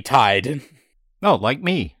 okay, we tied. Oh, like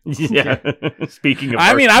me. Yeah. Speaking of,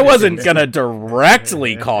 I wasn't going to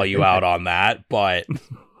directly call you out on that, but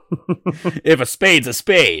if a spade's a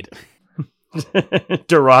spade.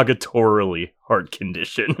 Derogatorily heart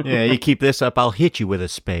condition. Yeah, you keep this up, I'll hit you with a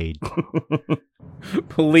spade.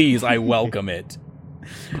 Please, I welcome it.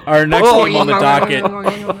 Our next game on the docket.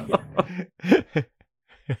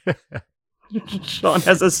 Sean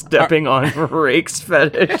has a stepping on rakes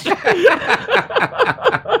fetish.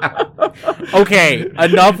 Okay,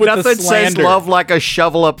 enough with Nothing the slander. says love like a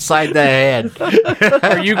shovel upside the head.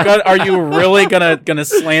 Are you really gonna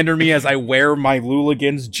slander me as I wear my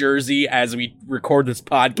Luligans jersey as we record this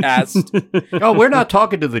podcast? Oh, we're not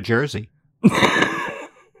talking to the jersey.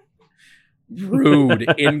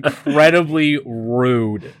 Rude, incredibly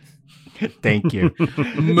rude. Thank you.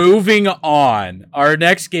 Moving on, our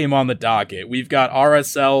next game on the docket, we've got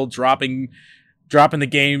RSL dropping the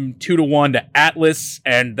game 2-1 to Atlas,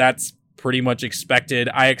 and that's pretty much expected.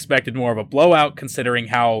 I expected more of a blowout considering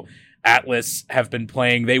how Atlas have been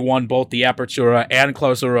playing. They won both the Apertura and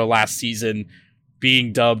Clausura last season,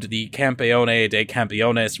 being dubbed the Campeone de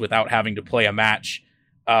Campeones without having to play a match.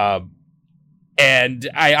 And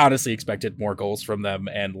I honestly expected more goals from them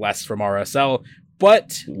and less from RSL.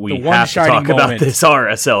 But we the one have to shining talk moment, about this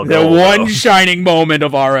RSL the goal. one shining moment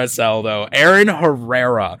of RSL, though, Aaron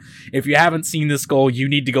Herrera. If you haven't seen this goal, you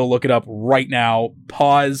need to go look it up right now.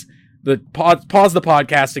 Pause the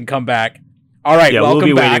podcast and come back. All right,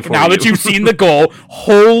 welcome back. Now that you've seen the goal,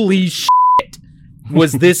 holy shit,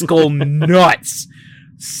 was this goal nuts?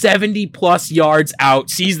 70 plus yards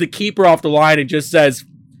out, sees the keeper off the line and just says,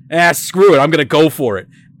 screw it, I'm gonna go for it.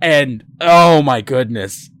 And oh my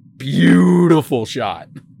goodness. Beautiful shot.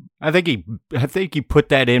 I think he put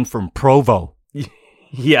that in from Provo.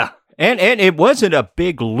 Yeah. And it wasn't a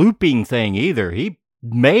big looping thing either. He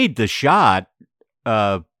made the shot.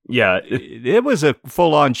 It was a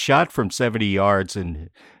full-on shot from 70 yards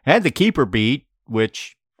and had the keeper beat,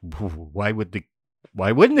 which why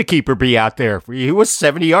wouldn't the keeper be out there? He was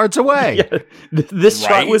 70 yards away. Yeah. This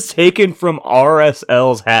shot was taken from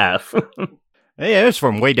RSL's half. Yeah, it was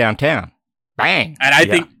from way downtown. Bang.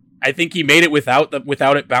 And I think he made it without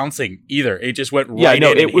it bouncing either. It just went right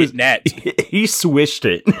in and hit net. He swished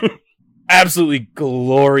it. Absolutely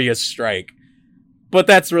glorious strike. But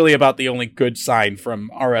that's really about the only good sign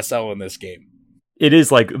from RSL in this game. It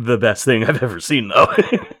is like the best thing I've ever seen, though.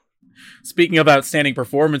 Speaking of outstanding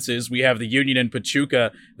performances, we have the Union and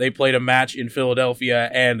Pachuca. They played a match in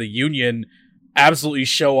Philadelphia, and the Union absolutely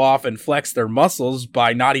show off and flex their muscles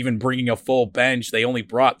by not even bringing a full bench. They only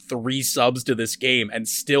brought 3 subs to this game and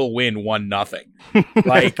still win 1-0.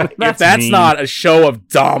 Like, if that's not a show of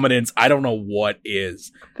dominance, I don't know what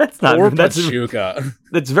is. That's not Pachuca.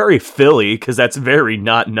 That's very Philly, because that's very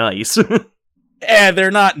not nice. Yeah, they're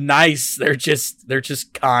not nice. They're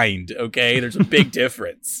just kind. Okay, there's a big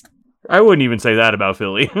difference. I wouldn't even say that about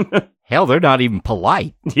Philly. Hell, they're not even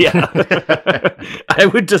polite. Yeah. I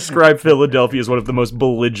would describe Philadelphia as one of the most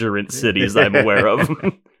belligerent cities I'm aware of.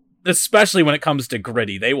 Especially when it comes to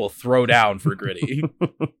Gritty. They will throw down for Gritty.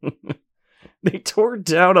 They tore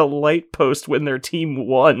down a light post when their team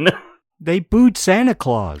won. They booed Santa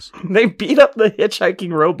Claus. They beat up the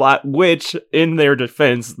hitchhiking robot, which, in their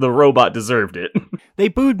defense, the robot deserved it. They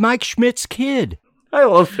booed Mike Schmidt's kid. I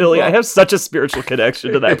love Philly. I have such a spiritual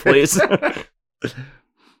connection to that place.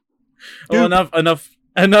 Well,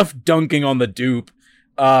 enough dunking on the dupe.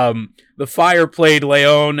 The Fire played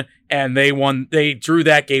Leon, and they drew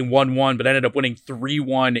that game 1-1, but ended up winning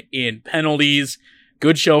 3-1 in penalties.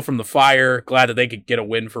 Good show from the Fire. Glad that they could get a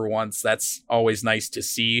win for once. That's always nice to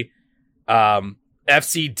see.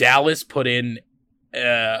 FC Dallas put in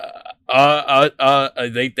they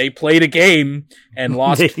played a game and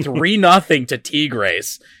lost 3-0 to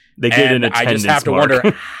Tigres. They get an And I attendance just have to mark.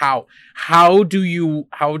 wonder how do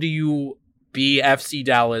you be FC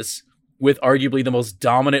Dallas with arguably the most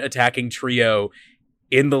dominant attacking trio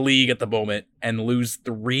in the league at the moment and lose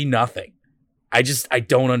 3-0? I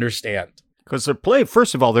don't understand. Because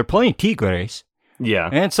first of all, they're playing Tigres. Yeah.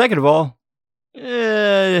 And second of all,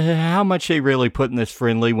 how much they really put in this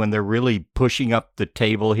friendly when they're really pushing up the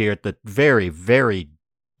table here at the very, very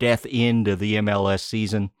death end of the MLS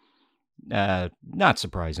season. Not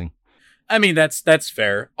surprising. I mean, that's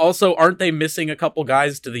fair. Also, aren't they missing a couple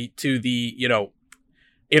guys to the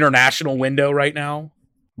international window right now?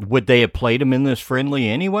 Would they have played him in this friendly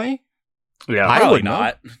anyway? Yeah. I Probably wouldn't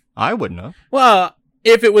not. I wouldn't have. Well,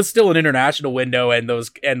 if it was still an international window and those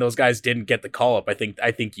guys didn't get the call up, I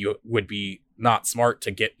think you would be not smart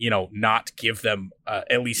to get not give them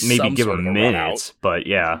at least Maybe some give sort them of a run out. minutes, but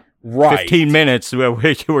yeah. Right. 15 minutes,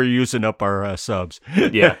 we're using up our subs.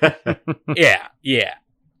 Yeah. Yeah.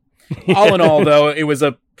 All in all, though, it was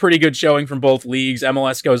a pretty good showing from both leagues.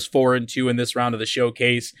 MLS goes 4-2 in this round of the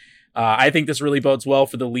showcase. I think this really bodes well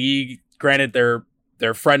for the league. Granted,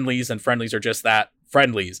 they're friendlies, and friendlies are just that,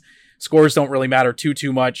 friendlies. Scores don't really matter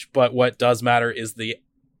too much, but what does matter is the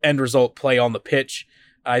end result play on the pitch.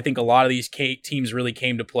 I think a lot of these teams really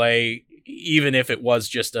came to play, even if it was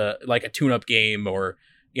just a tune-up game or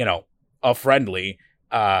a friendly.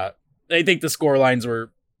 I think the score lines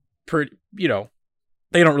were pretty,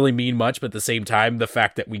 they don't really mean much, but at the same time, the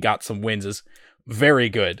fact that we got some wins is very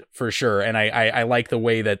good for sure. And I like the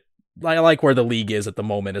way that I like where the league is at the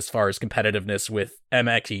moment as far as competitiveness with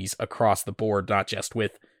MXs across the board, not just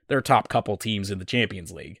with their top couple teams in the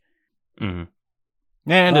Champions League. Mm-hmm.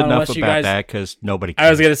 And Well, enough unless you about guys- that, because nobody cares. I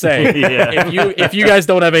was gonna say, Yeah. if you guys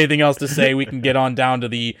don't have anything else to say, we can get on down to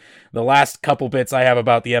the last couple bits I have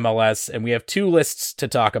about the MLS, and we have 2 lists to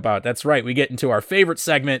talk about. That's right, we get into our favorite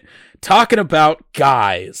segment, talking about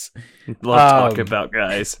guys. Love talking about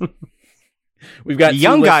guys. We've got 2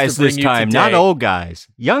 Young lists guys to bring this you time, not today. old guys.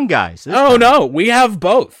 Young guys. This Oh time. no, we have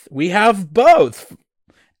both.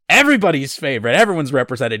 Everybody's favorite. Everyone's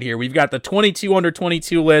represented here. We've got the 22 under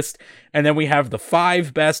 22 list, and then we have the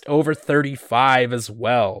 5 best over 35 as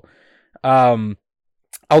well. I'll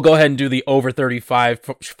go ahead and do the over 35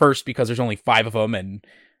 first because there's only 5 of them, and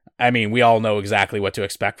I mean, we all know exactly what to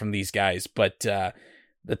expect from these guys, but the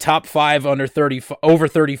top 5 over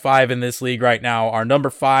 35 in this league right now are number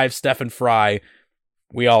 5, Stephen Fry.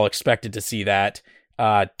 We all expected to see that.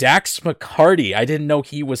 Dax McCarty, I didn't know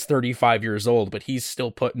he was 35 years old, but he's still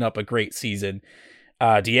putting up a great season.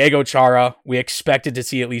 Diego Chara, we expected to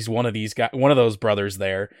see at least one of those brothers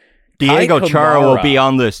there. Diego Kai Chara Kamara. will be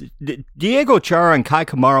on this. Diego Chara and Kai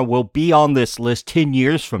Kamara will be on this list 10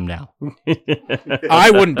 years from now. I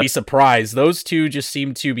wouldn't be surprised. Those two just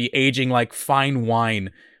seem to be aging like fine wine,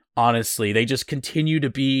 honestly. They just continue to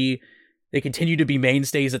be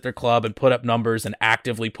mainstays at their club and put up numbers and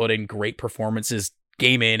actively put in great performances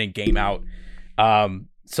game in and game out.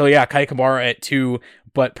 So yeah, Kai Kamara at 2,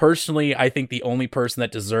 but personally, I think the only person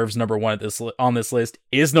that deserves number 1 on this list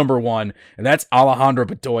is number 1, and that's Alejandro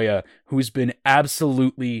Bedoya, who's been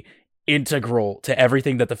absolutely integral to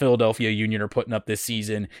everything that the Philadelphia Union are putting up this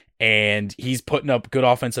season, and he's putting up good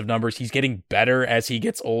offensive numbers. He's getting better as he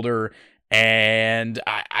gets older, and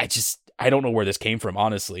I don't know where this came from,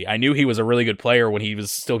 honestly. I knew he was a really good player when he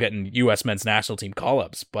was still getting U.S. men's national team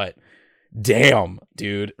call-ups, but damn,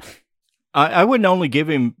 dude. I wouldn't only give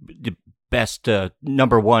him the best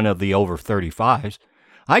number 1 of the over 35s.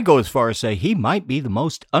 I'd go as far as say he might be the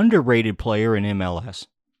most underrated player in MLS.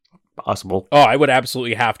 Possible. Oh, I would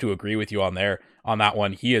absolutely have to agree with you on that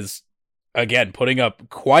one. He is, again,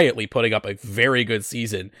 quietly putting up a very good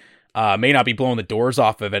season. May not be blowing the doors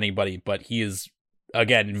off of anybody, but he is,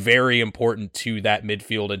 again, very important to that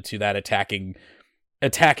midfield and to that attacking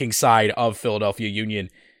side of Philadelphia Union.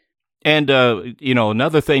 And,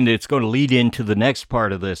 another thing that's going to lead into the next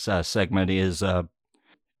part of this segment is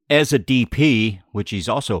as a DP, which he's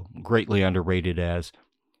also greatly underrated as,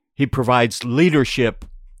 he provides leadership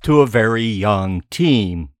to a very young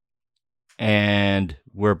team. And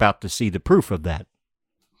we're about to see the proof of that.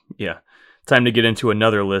 Yeah. Time to get into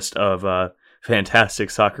another list of fantastic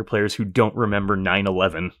soccer players who don't remember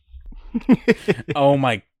 9/11. Oh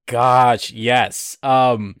my gosh, yes.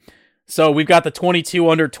 So we've got the 22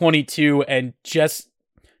 under 22, and just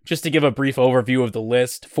to give a brief overview of the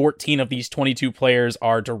list, 14 of these 22 players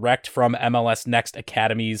are direct from MLS Next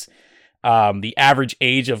academies. The average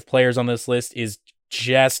age of players on this list is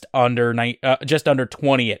just under 20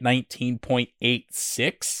 at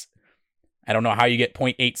 19.86. I don't know how you get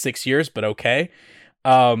 0.86 years, but okay.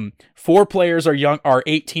 4 players are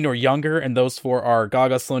 18 or younger, and those 4 are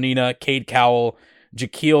Gaga Slonina, Cade Cowell,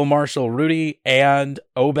 Jaquil Marshall-Rudy, and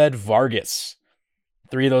Obed Vargas.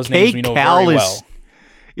 3 of those names we know very well.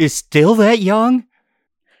 Is still that young?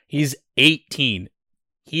 He's 18.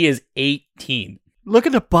 He is 18. Look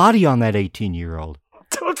at the body on that 18-year-old.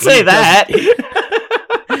 Don't say that.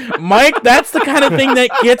 Mike, that's the kind of thing that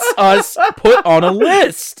gets us put on a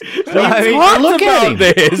list. Look at him.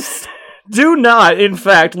 This. Do not, in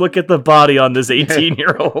fact, look at the body on this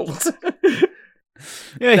 18-year-old.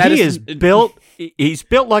 Yeah, he is built. He's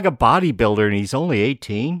built like a bodybuilder, and he's only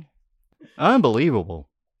 18. Unbelievable.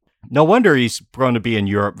 No wonder he's going to be in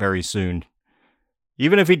Europe very soon.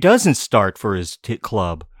 Even if he doesn't start for his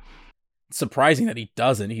club. Surprising that he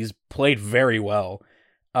doesn't. He's played very well.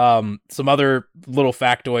 Some other little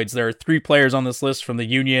factoids. There are 3 players on this list from the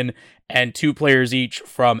Union and 2 players each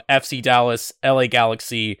from FC Dallas, LA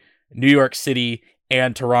Galaxy, New York City,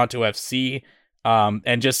 and Toronto FC.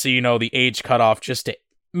 And just so you know, the age cutoff, just to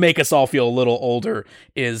make us all feel a little older,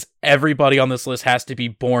 is everybody on this list has to be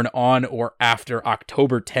born on or after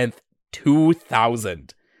October 10th,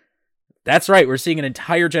 2000. That's right. We're seeing an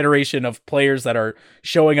entire generation of players that are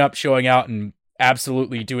showing up, showing out, and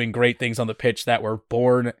absolutely doing great things on the pitch that were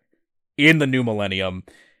born in the new millennium.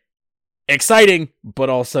 Exciting, but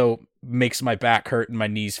also makes my back hurt and my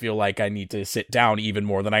knees feel like I need to sit down even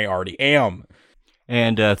more than I already am.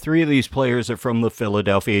 And 3 of these players are from the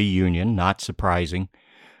Philadelphia Union, not surprising.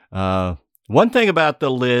 One thing about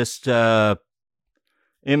the list,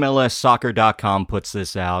 MLSsoccer.com puts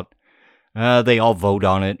this out. They all vote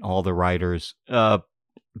on it, all the writers.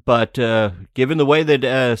 But given the way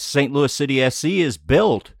that St. Louis City SC is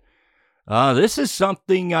built, this is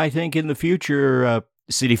something I think in the future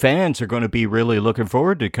City fans are going to be really looking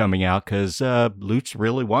forward to coming out, because Lutz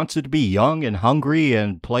really wants it to be young and hungry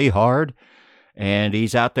and play hard. And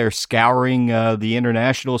he's out there scouring the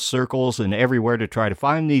international circles and everywhere to try to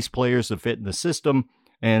find these players that fit in the system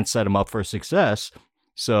and set them up for success.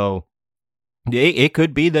 So it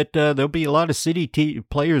could be that there'll be a lot of City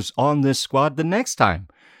players on this squad the next time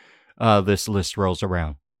this list rolls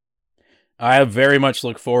around. I very much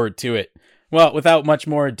look forward to it. Well, without much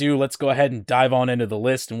more ado, let's go ahead and dive on into the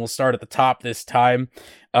list, and we'll start at the top this time.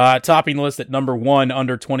 Topping the list at number 1,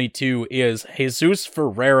 under 22, is Jesus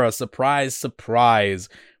Ferreira. Surprise, surprise.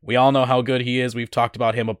 We all know how good he is. We've talked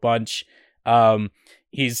about him a bunch.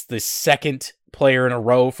 He's the 2nd player in a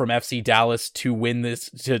row from FC Dallas to win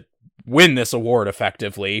this award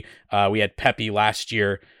effectively. We had Pepe last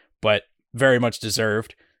year, but very much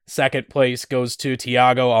deserved. 2nd place goes to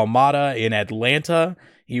Thiago Almada in Atlanta.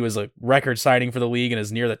 He was a record signing for the league and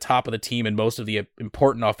is near the top of the team in most of the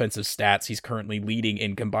important offensive stats. He's currently leading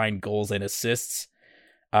in combined goals and assists.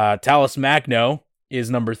 Talles Magno is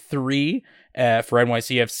number 3 for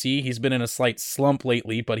NYCFC. He's been in a slight slump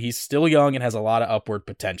lately, but he's still young and has a lot of upward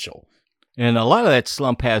potential. And a lot of that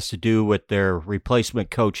slump has to do with their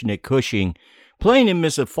replacement coach, Nick Cushing, playing him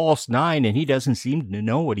as a false 9, and he doesn't seem to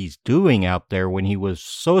know what he's doing out there when he was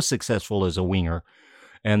so successful as a winger.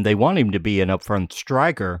 And they want him to be an upfront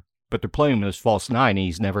striker, but they're playing him as false 9, and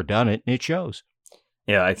he's never done it, and it shows.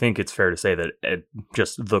 Yeah, I think it's fair to say that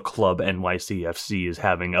just the club NYCFC is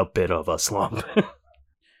having a bit of a slump.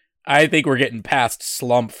 I think we're getting past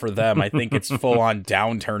slump for them. I think it's full-on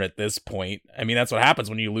downturn at this point. I mean, that's what happens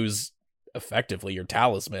when you lose, effectively, your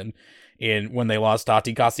talisman when they lost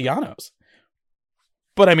Tati Castellanos.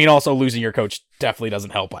 But, I mean, also losing your coach definitely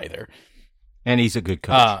doesn't help either. And he's a good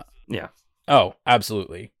coach. Yeah. Oh,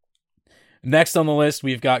 absolutely. Next on the list,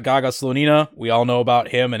 we've got Gaga Slonina. We all know about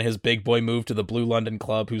him and his big boy move to the Blue London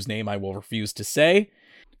club, whose name I will refuse to say.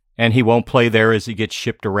 And he won't play there as he gets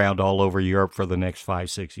shipped around all over Europe for the next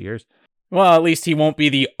 5-6 years. Well, at least he won't be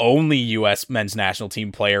the only U.S. men's national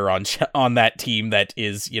team player on that team that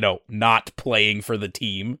is, not playing for the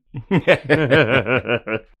team.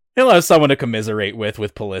 He'll have someone to commiserate with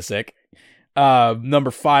Pulisic.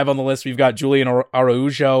 Number 5 on the list, we've got Julian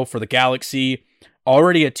Araujo for the Galaxy.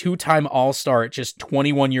 Already a 2-time All-Star at just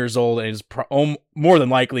 21 years old, and is more than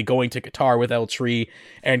likely going to Qatar with El Tri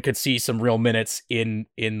and could see some real minutes in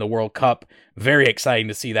the World Cup. Very exciting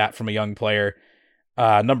to see that from a young player.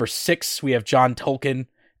 Number 6, we have John Tolkin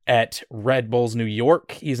at Red Bulls New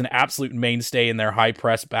York. He's an absolute mainstay in their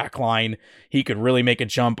high-press backline. He could really make a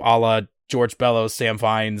jump a la George Bellows, Sam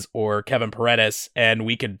Vines, or Kevin Paredes, and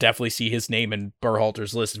we could definitely see his name in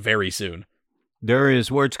Berhalter's list very soon. There is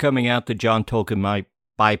words coming out that John Tolkin might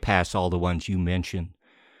bypass all the ones you mentioned,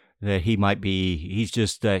 that he's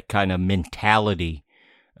just that kind of mentality.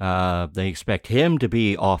 They expect him to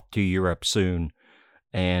be off to Europe soon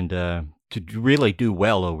and to really do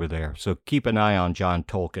well over there. So keep an eye on John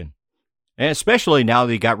Tolkin, and especially now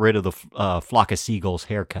that he got rid of the flock of seagulls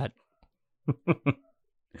haircut.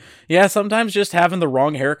 Yeah, sometimes just having the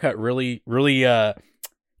wrong haircut really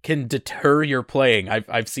can deter your playing.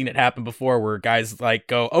 I've seen it happen before where guys like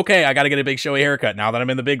go, okay, I got to get a big showy haircut now that I'm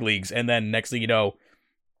in the big leagues, and then next thing you know,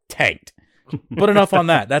 tanked. But enough on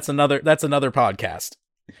that. That's another podcast.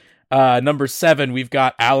 Number 7, we've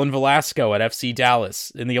got Alan Velasco at FC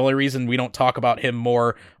Dallas. And the only reason we don't talk about him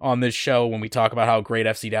more on this show when we talk about how great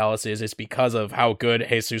FC Dallas is because of how good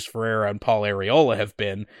Jesus Ferreira and Paul Arriola have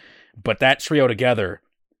been. But that trio together,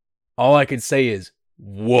 all I can say is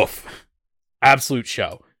woof. Absolute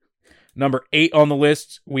show. Number 8 on the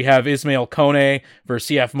list, we have Ismail Kone for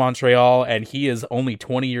CF Montreal, and he is only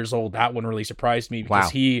 20 years old. That one really surprised me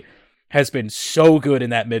because he has been so good in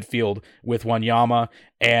that midfield with Wanyama,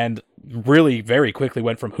 and really very quickly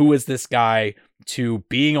went from who is this guy to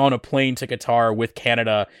being on a plane to Qatar with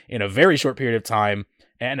Canada in a very short period of time,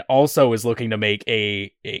 and also is looking to make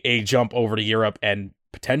a jump over to Europe and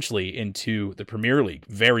potentially into the Premier League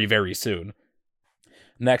very, very soon.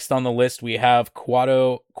 Next on the list, we have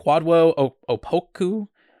Kwadwo Opoku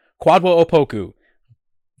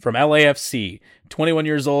from LAFC, 21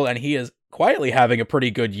 years old, and he is quietly having a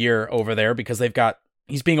pretty good year over there because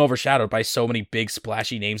he's being overshadowed by so many big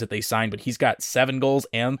splashy names that they signed, but he's got 7 goals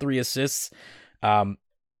and 3 assists. Been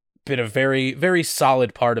a very, very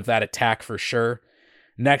solid part of that attack for sure.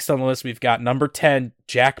 Next on the list, we've got number 10,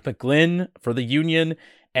 Jack McGlynn for the Union,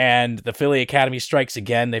 and the Philly Academy strikes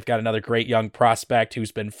again. They've got another great young prospect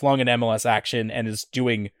who's been flung in MLS action and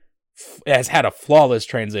has had a flawless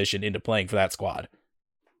transition into playing for that squad.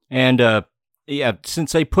 And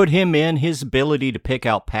since they put him in, his ability to pick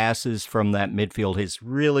out passes from that midfield is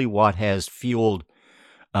really what has fueled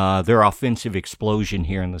their offensive explosion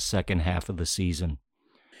here in the second half of the season.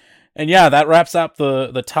 And yeah, that wraps up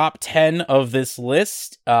the top 10 of this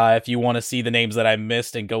list. If you want to see the names that I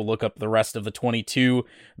missed and go look up the rest of the 22,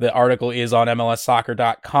 the article is on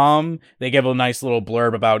MLSsoccer.com. They give a nice little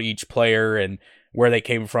blurb about each player and where they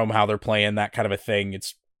came from, how they're playing, that kind of a thing.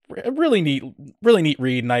 It's a really neat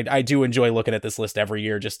read, and I do enjoy looking at this list every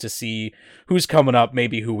year just to see who's coming up,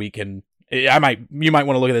 maybe who we can... You might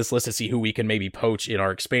want to look at this list to see who we can maybe poach in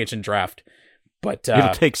our expansion draft. But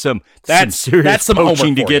it'll take some serious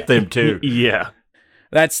poaching to get them too. Yeah.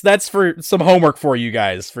 That's for some homework for you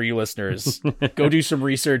guys, for you listeners. Go do some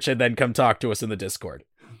research and then come talk to us in the Discord.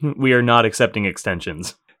 We are not accepting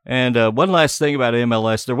extensions. And one last thing about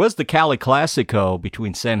MLS, there was the Cali Classico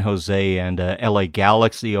between San Jose and LA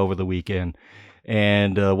Galaxy over the weekend.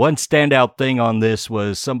 And one standout thing on this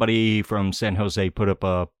was somebody from San Jose put up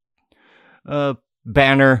a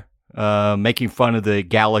banner making fun of the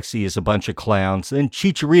Galaxy as a bunch of clowns. Then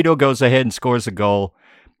Chicharito goes ahead and scores a goal,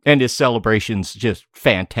 and his celebration's just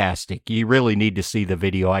fantastic. You really need to see the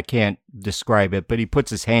video. I can't describe it, but he puts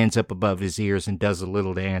his hands up above his ears and does a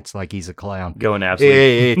little dance like he's a clown. Going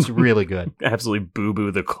absolutely... It's really good. Absolutely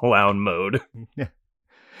boo-boo the clown mode.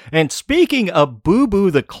 And speaking of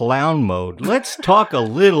boo-boo the clown mode, let's talk a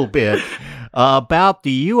little bit about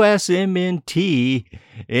the USMNT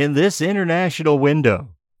in this international window.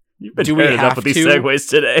 You've been turning up with these segues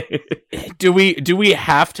today. Do we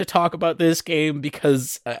have to talk about this game?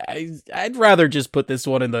 Because I'd rather just put this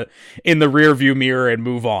one in the rearview mirror and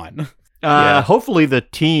move on. Hopefully the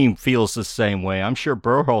team feels the same way. I'm sure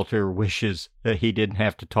Berhalter wishes that he didn't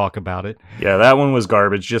have to talk about it. Yeah, that one was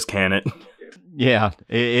garbage. Just can it. Yeah,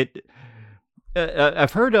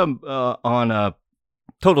 I've heard on a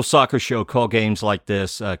Total Soccer show call games like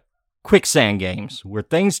this quicksand games, where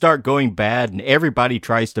things start going bad and everybody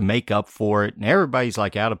tries to make up for it and everybody's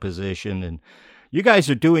like out of position and you guys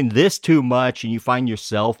are doing this too much and you find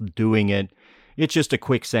yourself doing it. It's just a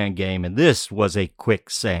quicksand game, and this was a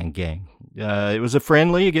quicksand game. It was a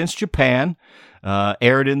friendly against Japan,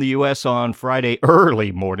 aired in the U.S. on Friday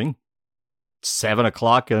early morning, 7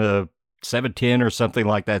 o'clock, 7:10 or something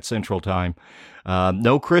like that Central Time.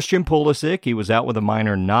 No Christian Pulisic. He was out with a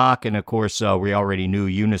minor knock. And, of course, we already knew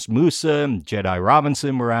Yunus Musa and Jedi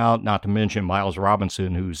Robinson were out, not to mention Miles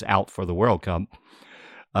Robinson, who's out for the World Cup.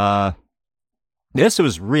 This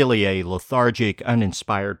was really a lethargic,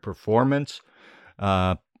 uninspired performance.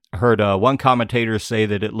 Heard one commentator say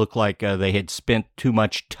that it looked like they had spent too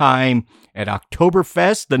much time at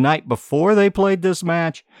Oktoberfest the night before they played this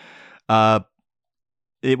match.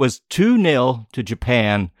 It was 2-0 to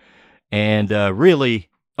Japan. And really,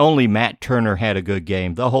 only Matt Turner had a good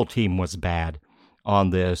game. The whole team was bad on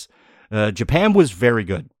this. Japan was very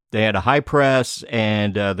good. They had a high press,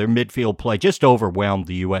 and their midfield play just overwhelmed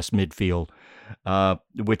the U.S. midfield,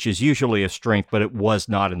 which is usually a strength, but it was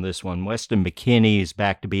not in this one. Weston McKennie is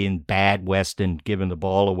back to being bad Weston, giving the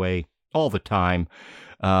ball away all the time.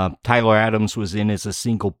 Tyler Adams was in as a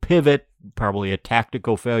single pivot. probably a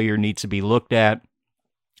tactical failure needs to be looked at,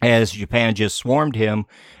 as Japan just swarmed him,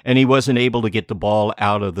 and he wasn't able to get the ball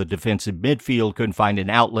out of the defensive midfield, couldn't find an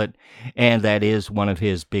outlet, and that is one of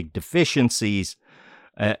his big deficiencies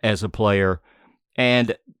as a player.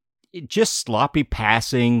 And just sloppy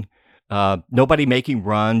passing, nobody making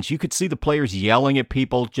runs. You could see the players yelling at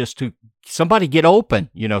people just to, somebody get open,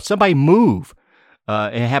 somebody move.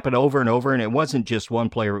 It happened over and over, and it wasn't just one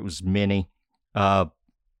player, it was many.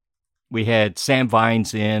 We had Sam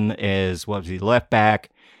Vines in as, left back.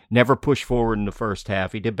 Never pushed forward in the first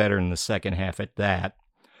half. He did better in the second half at that.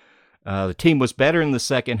 The team was better in the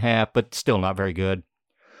second half, but still not very good.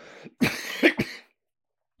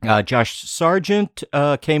 Josh Sargent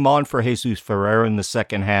came on for Jesus Ferreira in the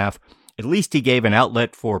second half. At least he gave an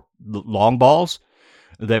outlet for long balls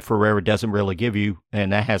that Ferreira doesn't really give you,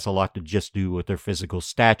 and that has a lot to just do with their physical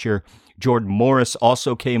stature. Jordan Morris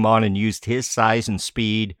also came on and used his size and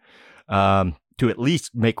speed to at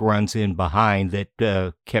least make runs in behind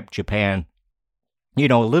that kept Japan, a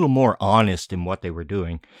little more honest in what they were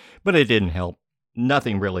doing. But it didn't help.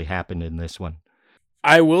 Nothing really happened in this one.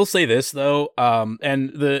 I will say this, though,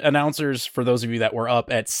 and the announcers, for those of you that were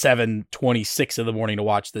up at 7:26 in the morning to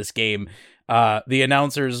watch this game, the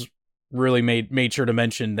announcers really made sure to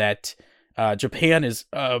mention that Japan is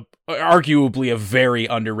arguably a very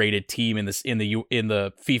underrated team in the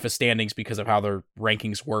FIFA standings because of how their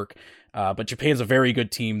rankings work. But Japan's a very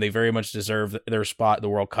good team. They very much deserve their spot in the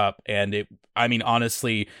World Cup. And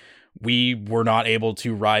honestly, we were not able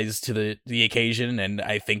to rise to the occasion. And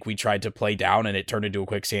I think we tried to play down, and it turned into a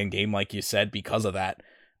quicksand game, like you said, because of that.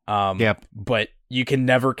 Yep. But you can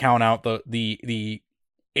never count out the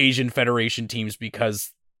Asian Federation teams,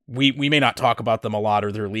 because we may not talk about them a lot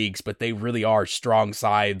or their leagues, but they really are strong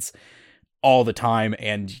sides all the time,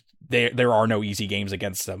 and there are no easy games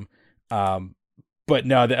against them. But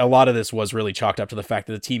no, a lot of this was really chalked up to the fact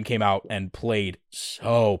that the team came out and played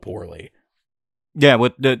so poorly. Yeah,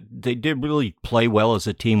 they did really play well as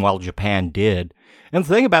a team, while Japan did. And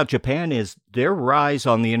the thing about Japan is their rise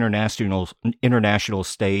on the international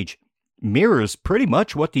stage mirrors pretty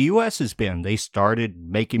much what the U.S. has been. They started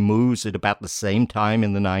making moves at about the same time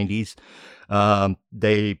in the 90s.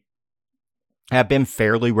 They have been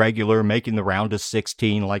fairly regular, making the round of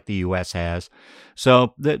 16 like the U.S. has.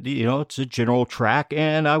 So, it's a general track,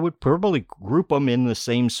 and I would probably group them in the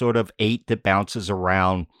same sort of 8 that bounces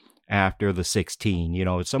around after the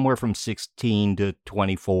 16. Somewhere from 16 to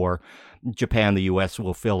 24. Japan, the U.S.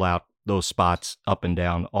 will fill out those spots up and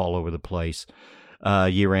down all over the place.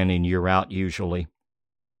 Year in and year out, usually.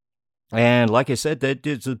 And like I said, that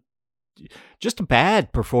is just a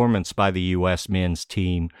bad performance by the U.S. men's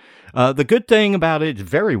team. The good thing about it,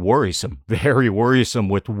 very worrisome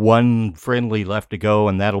with one friendly left to go,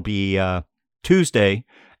 and that'll be Tuesday,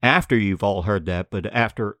 after you've all heard that, but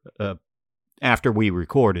after we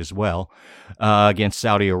record as well, against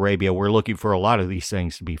Saudi Arabia. We're looking for a lot of these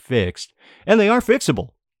things to be fixed, and they are fixable.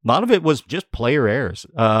 A lot of it was just player errors.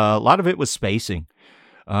 A lot of it was spacing.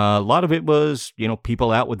 A lot of it was,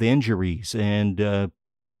 people out with injuries, and, a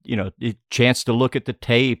chance to look at the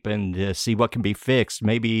tape and see what can be fixed,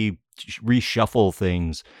 maybe reshuffle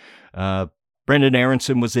things. Brendan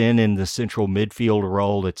Aronson was in the central midfield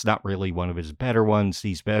role. It's not really one of his better ones.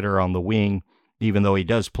 He's better on the wing, even though he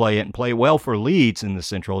does play it and play well for Leeds in the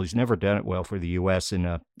central. He's never done it well for the U.S. in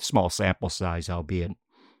a small sample size, albeit.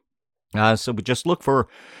 So we just look for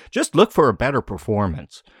a better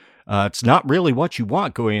performance. It's not really what you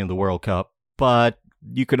want going into the World Cup, but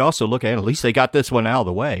you could also look at least they got this one out of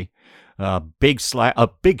the way. A big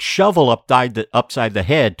shovel upside the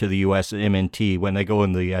head to the U.S. MNT when they go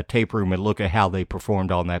in the tape room and look at how they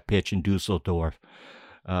performed on that pitch in Dusseldorf.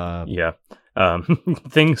 Yeah.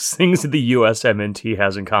 Things that the U.S. MNT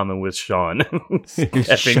has in common with Sean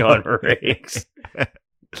stepping on rakes.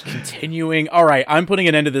 Continuing. All right, I'm putting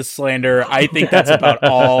an end to this slander. I think that's about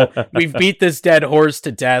all. We've beat this dead horse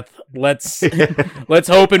to death. Let's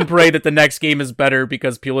hope and pray that the next game is better,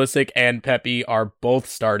 because Pulisic and Pepe are both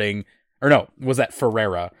starting. Or no, was that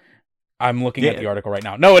Ferreira? I'm looking at the article right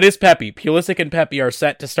now. No, it is Pepe. Pulisic and Pepe are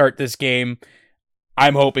set to start this game.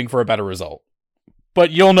 I'm hoping for a better result.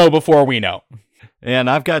 But you'll know before we know. And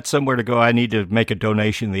I've got somewhere to go. I need to make a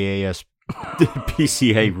donation to the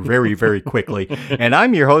PCA very, very quickly. And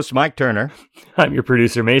I'm your host, Mike Turner. I'm your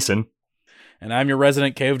producer, Mason. And I'm your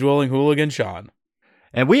resident cave-dwelling hooligan, Sean.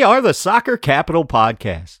 And we are the Soccer Capital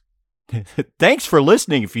Podcast. Thanks for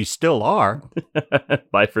listening if you still are.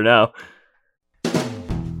 Bye for now.